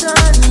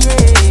ocean,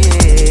 yeah.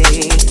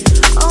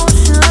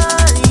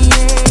 Ocean,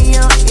 yeah,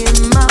 yeah, in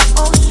my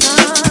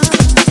ocean.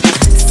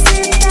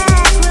 Sit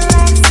back,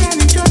 relax, and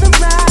enjoy the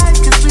ride.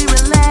 'Cause we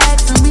relax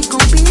and we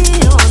gon' be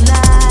all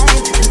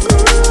night. And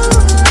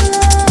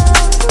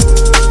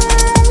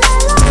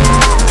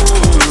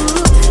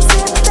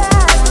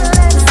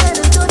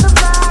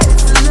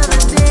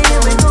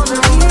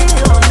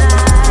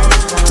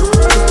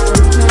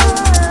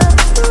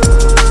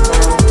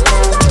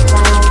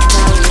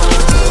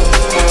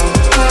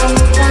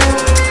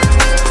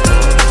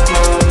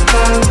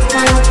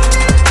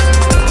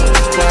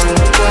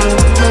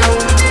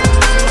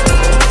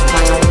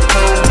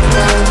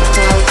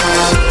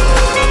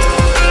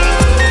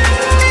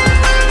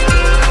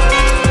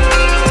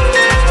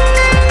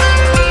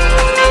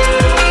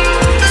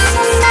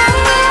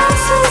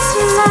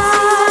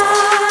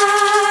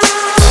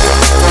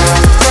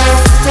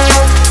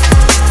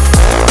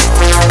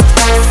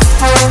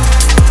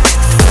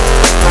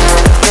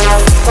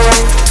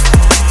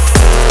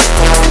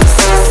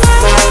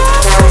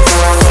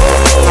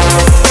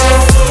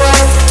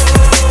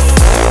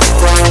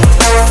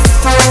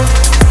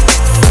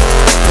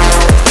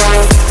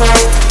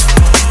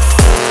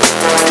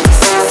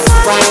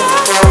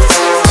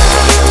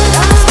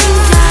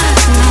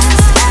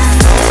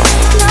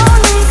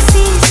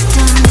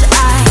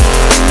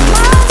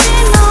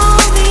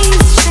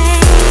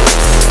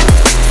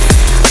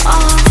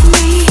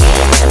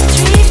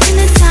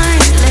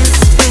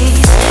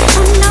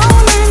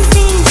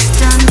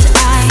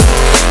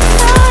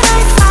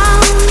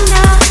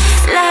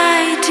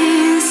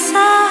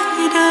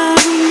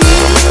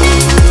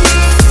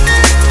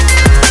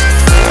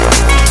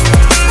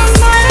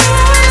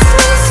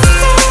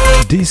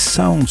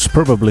Sounds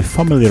probably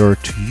familiar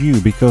to you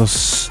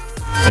because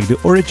like the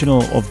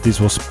original of this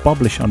was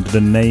published under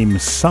the name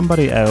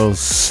Somebody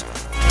Else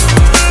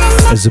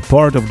as a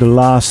part of the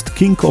last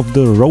King of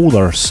the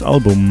Rollers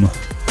album.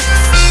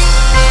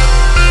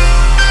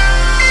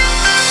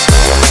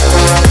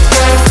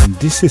 And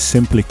this is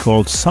simply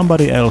called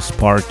Somebody Else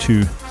Part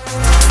 2.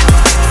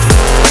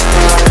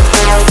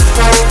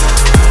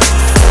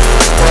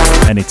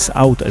 And it's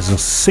out as a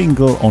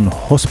single on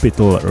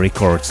Hospital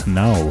Records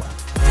now.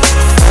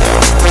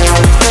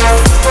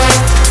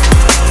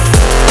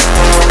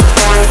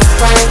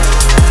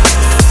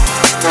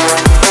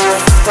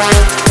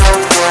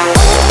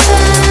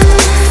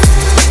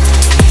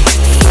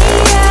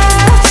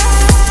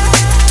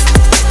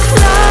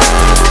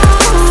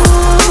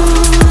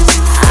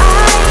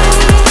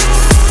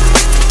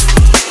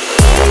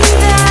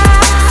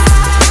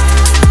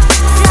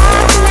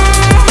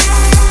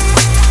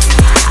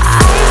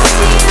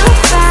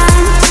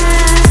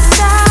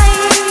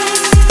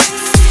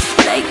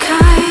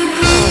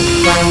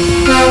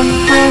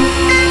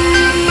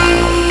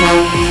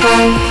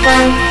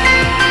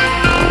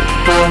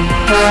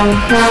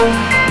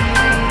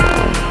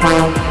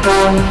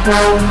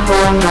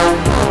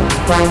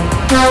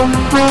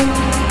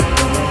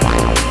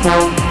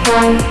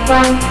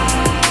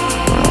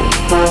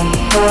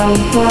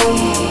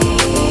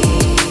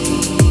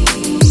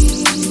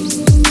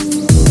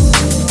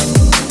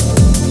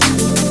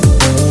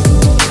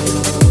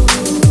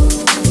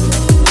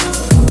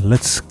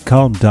 Let's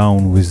calm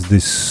down with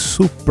this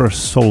super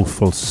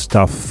soulful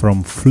stuff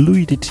from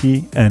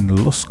Fluidity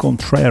and Los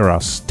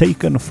Contreras,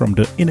 taken from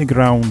the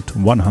Innerground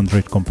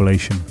 100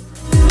 compilation.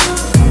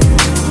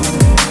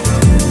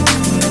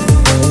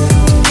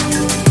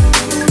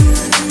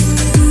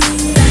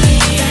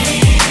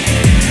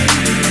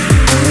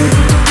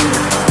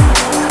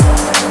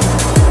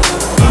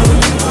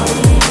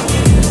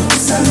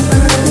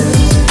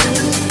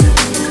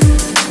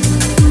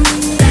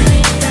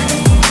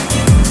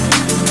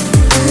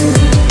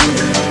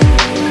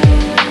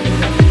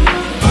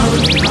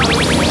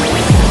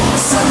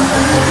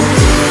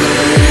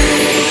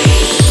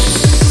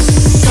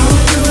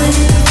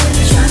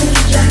 Trying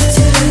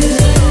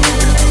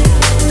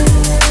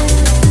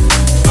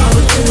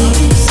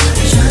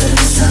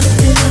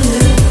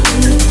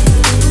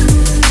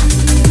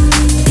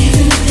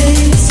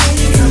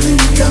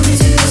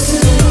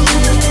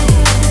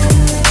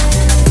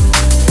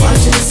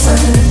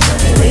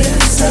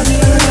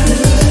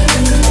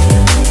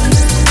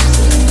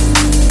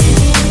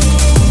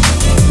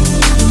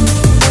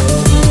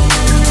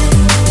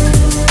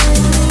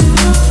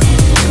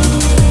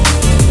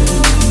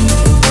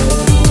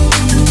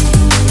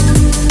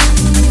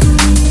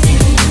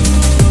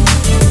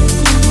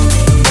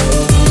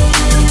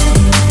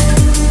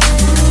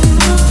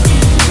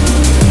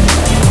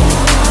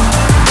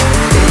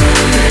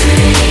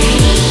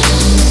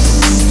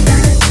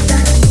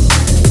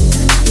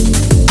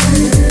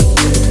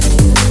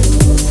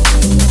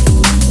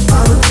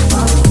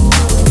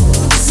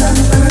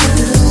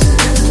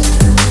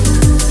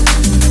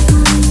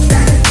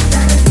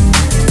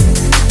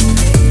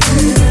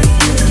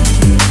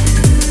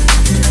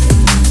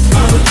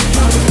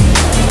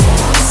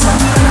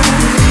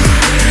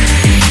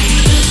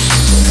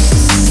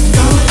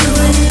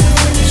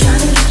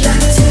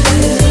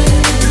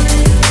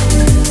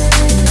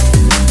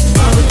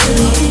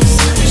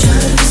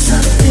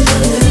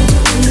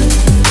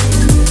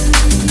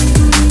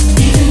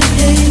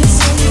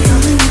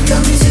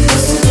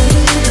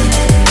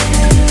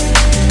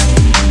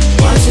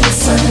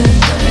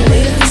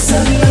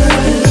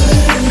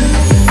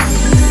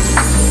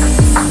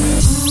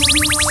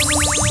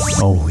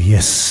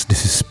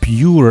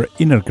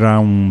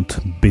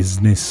Innerground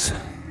Business.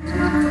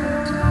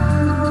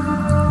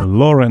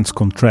 Lawrence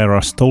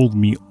Contreras told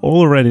me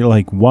already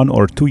like 1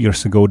 or 2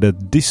 years ago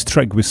that this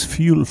track with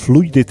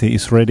Fluidity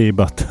is ready,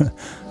 but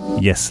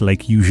yes,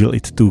 like usual,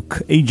 it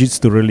took ages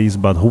to release,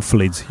 but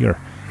hopefully it's here.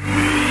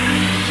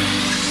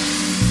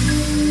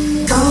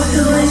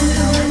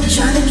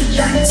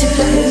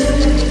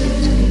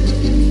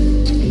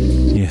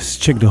 Yes,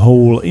 check the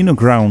whole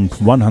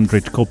Innerground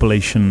 100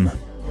 compilation.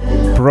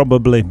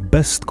 Probably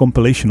best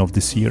compilation of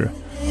this year.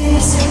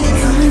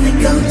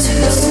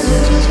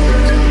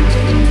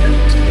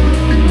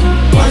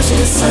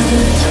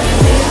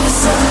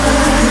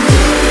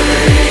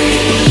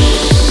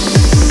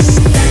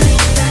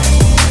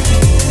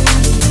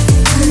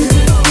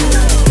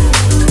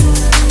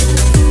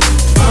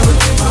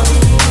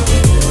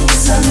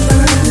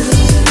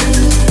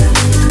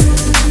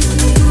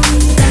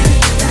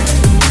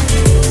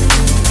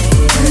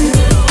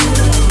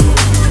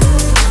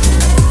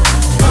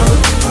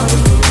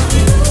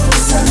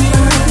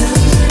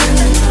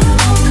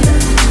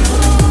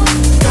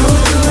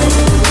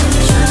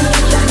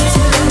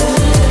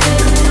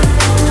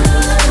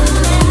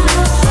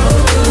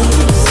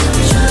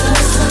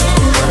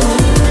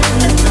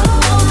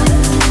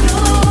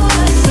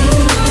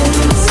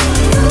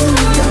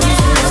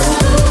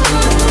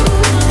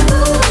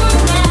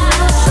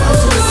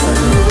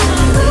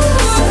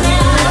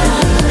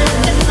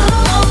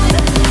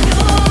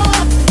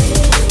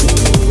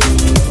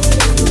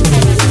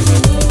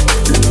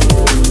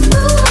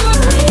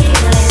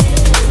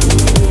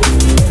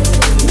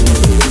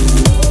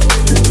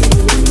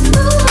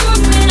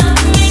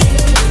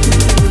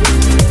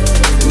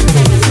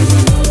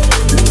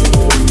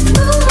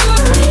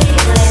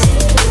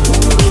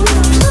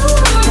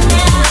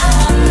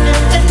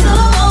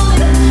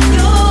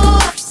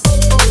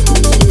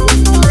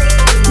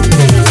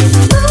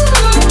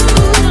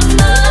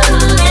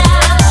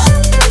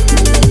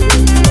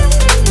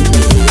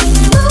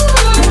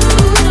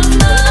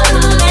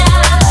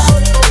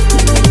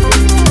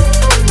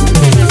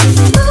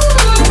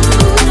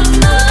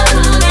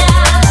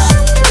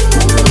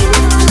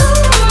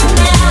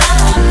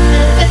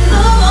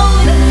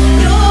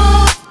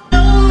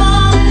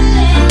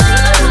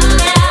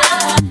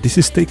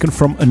 This is taken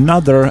from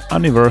another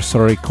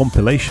anniversary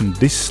compilation,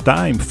 this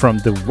time from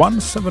the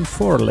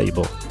 174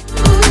 label.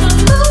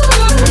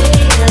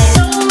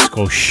 It's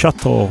called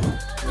Chateau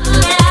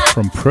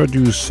from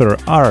producer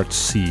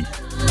Artsy.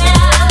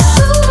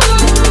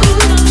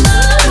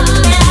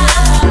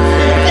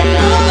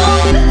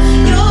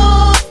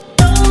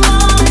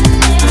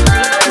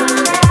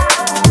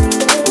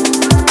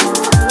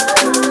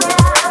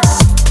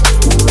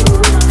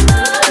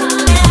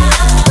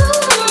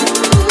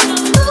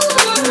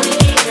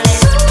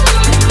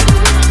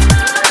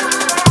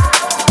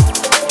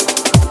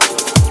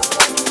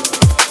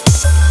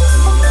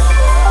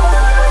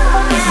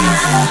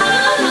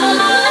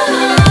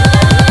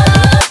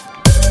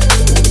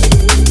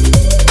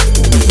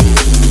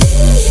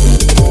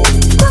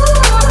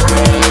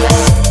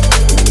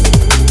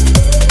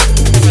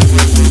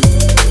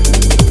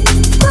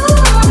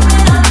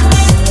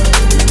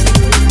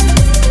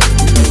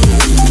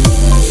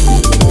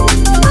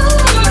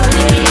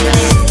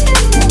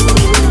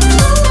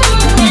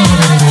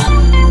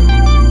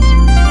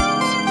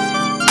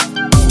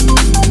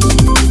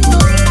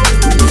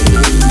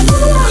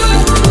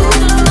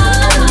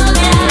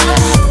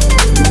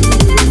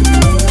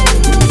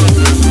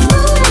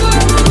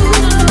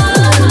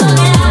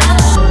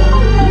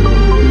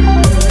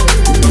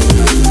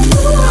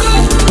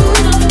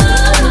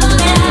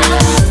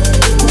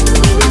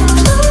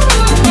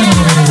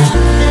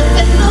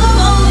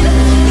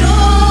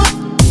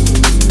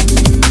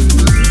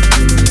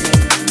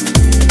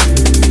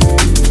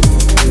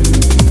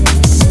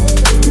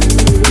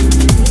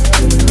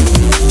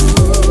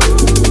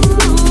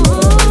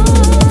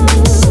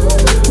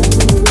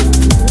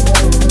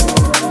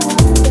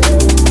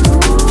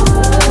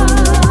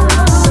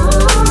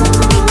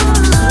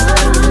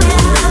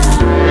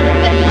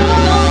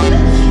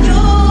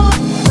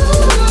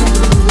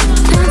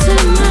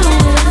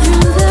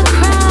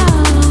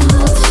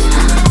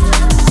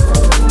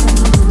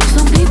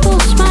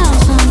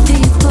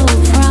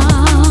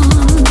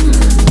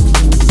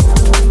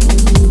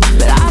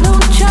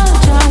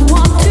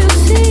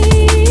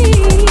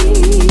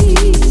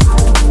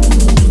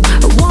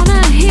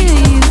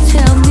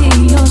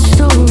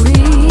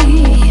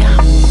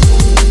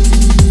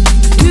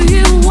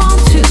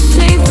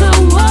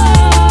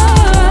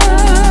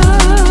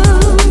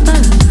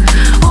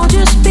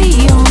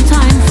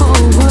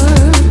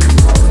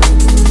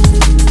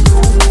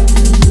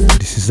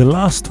 The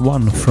last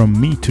one from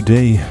me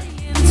today.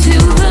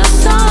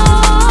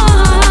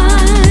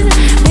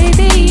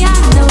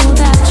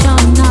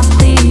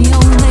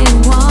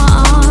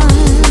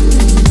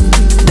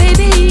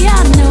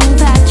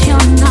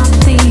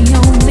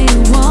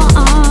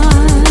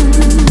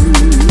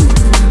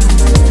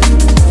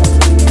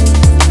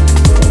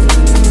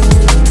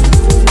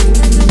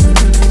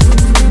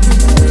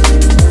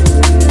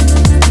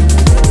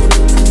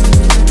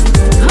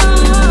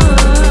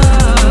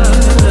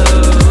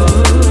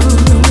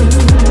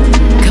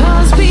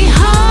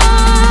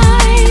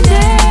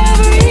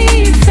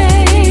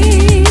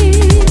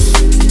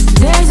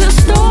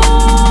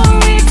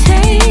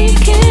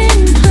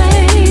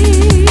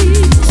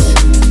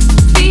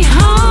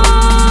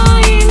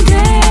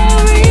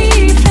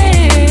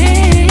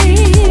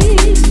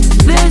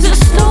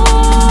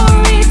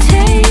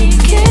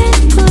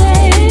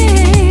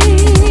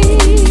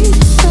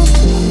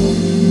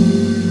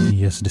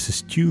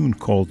 tune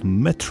called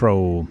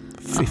Metro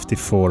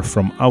 54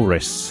 from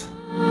Auris.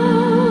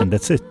 And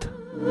that's it.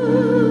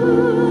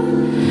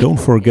 Don't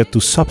forget to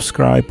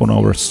subscribe on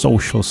our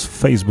socials,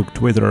 Facebook,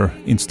 Twitter,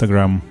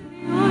 Instagram.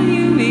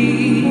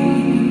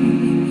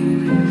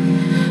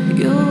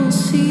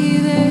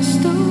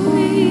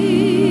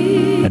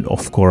 And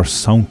of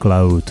course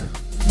SoundCloud.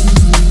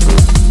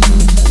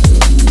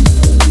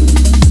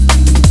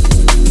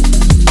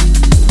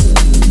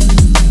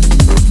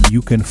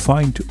 You can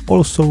find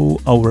also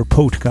our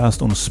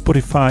podcast on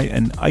Spotify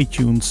and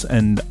iTunes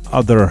and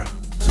other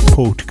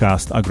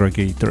podcast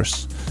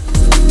aggregators.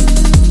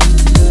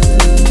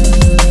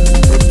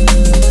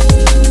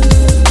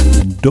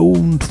 And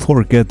don't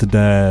forget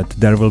that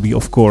there will be,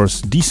 of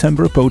course,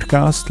 December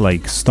podcast,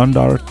 like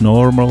standard,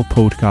 normal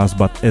podcast,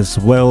 but as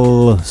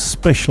well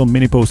special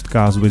mini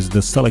podcast with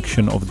the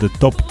selection of the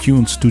top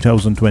tunes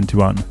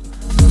 2021.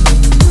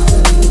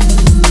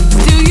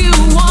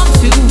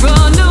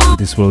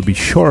 This will be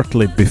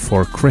shortly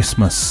before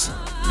Christmas.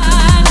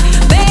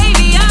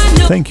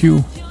 Thank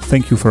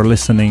you for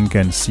listening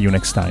and see you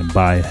next time.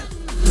 Bye.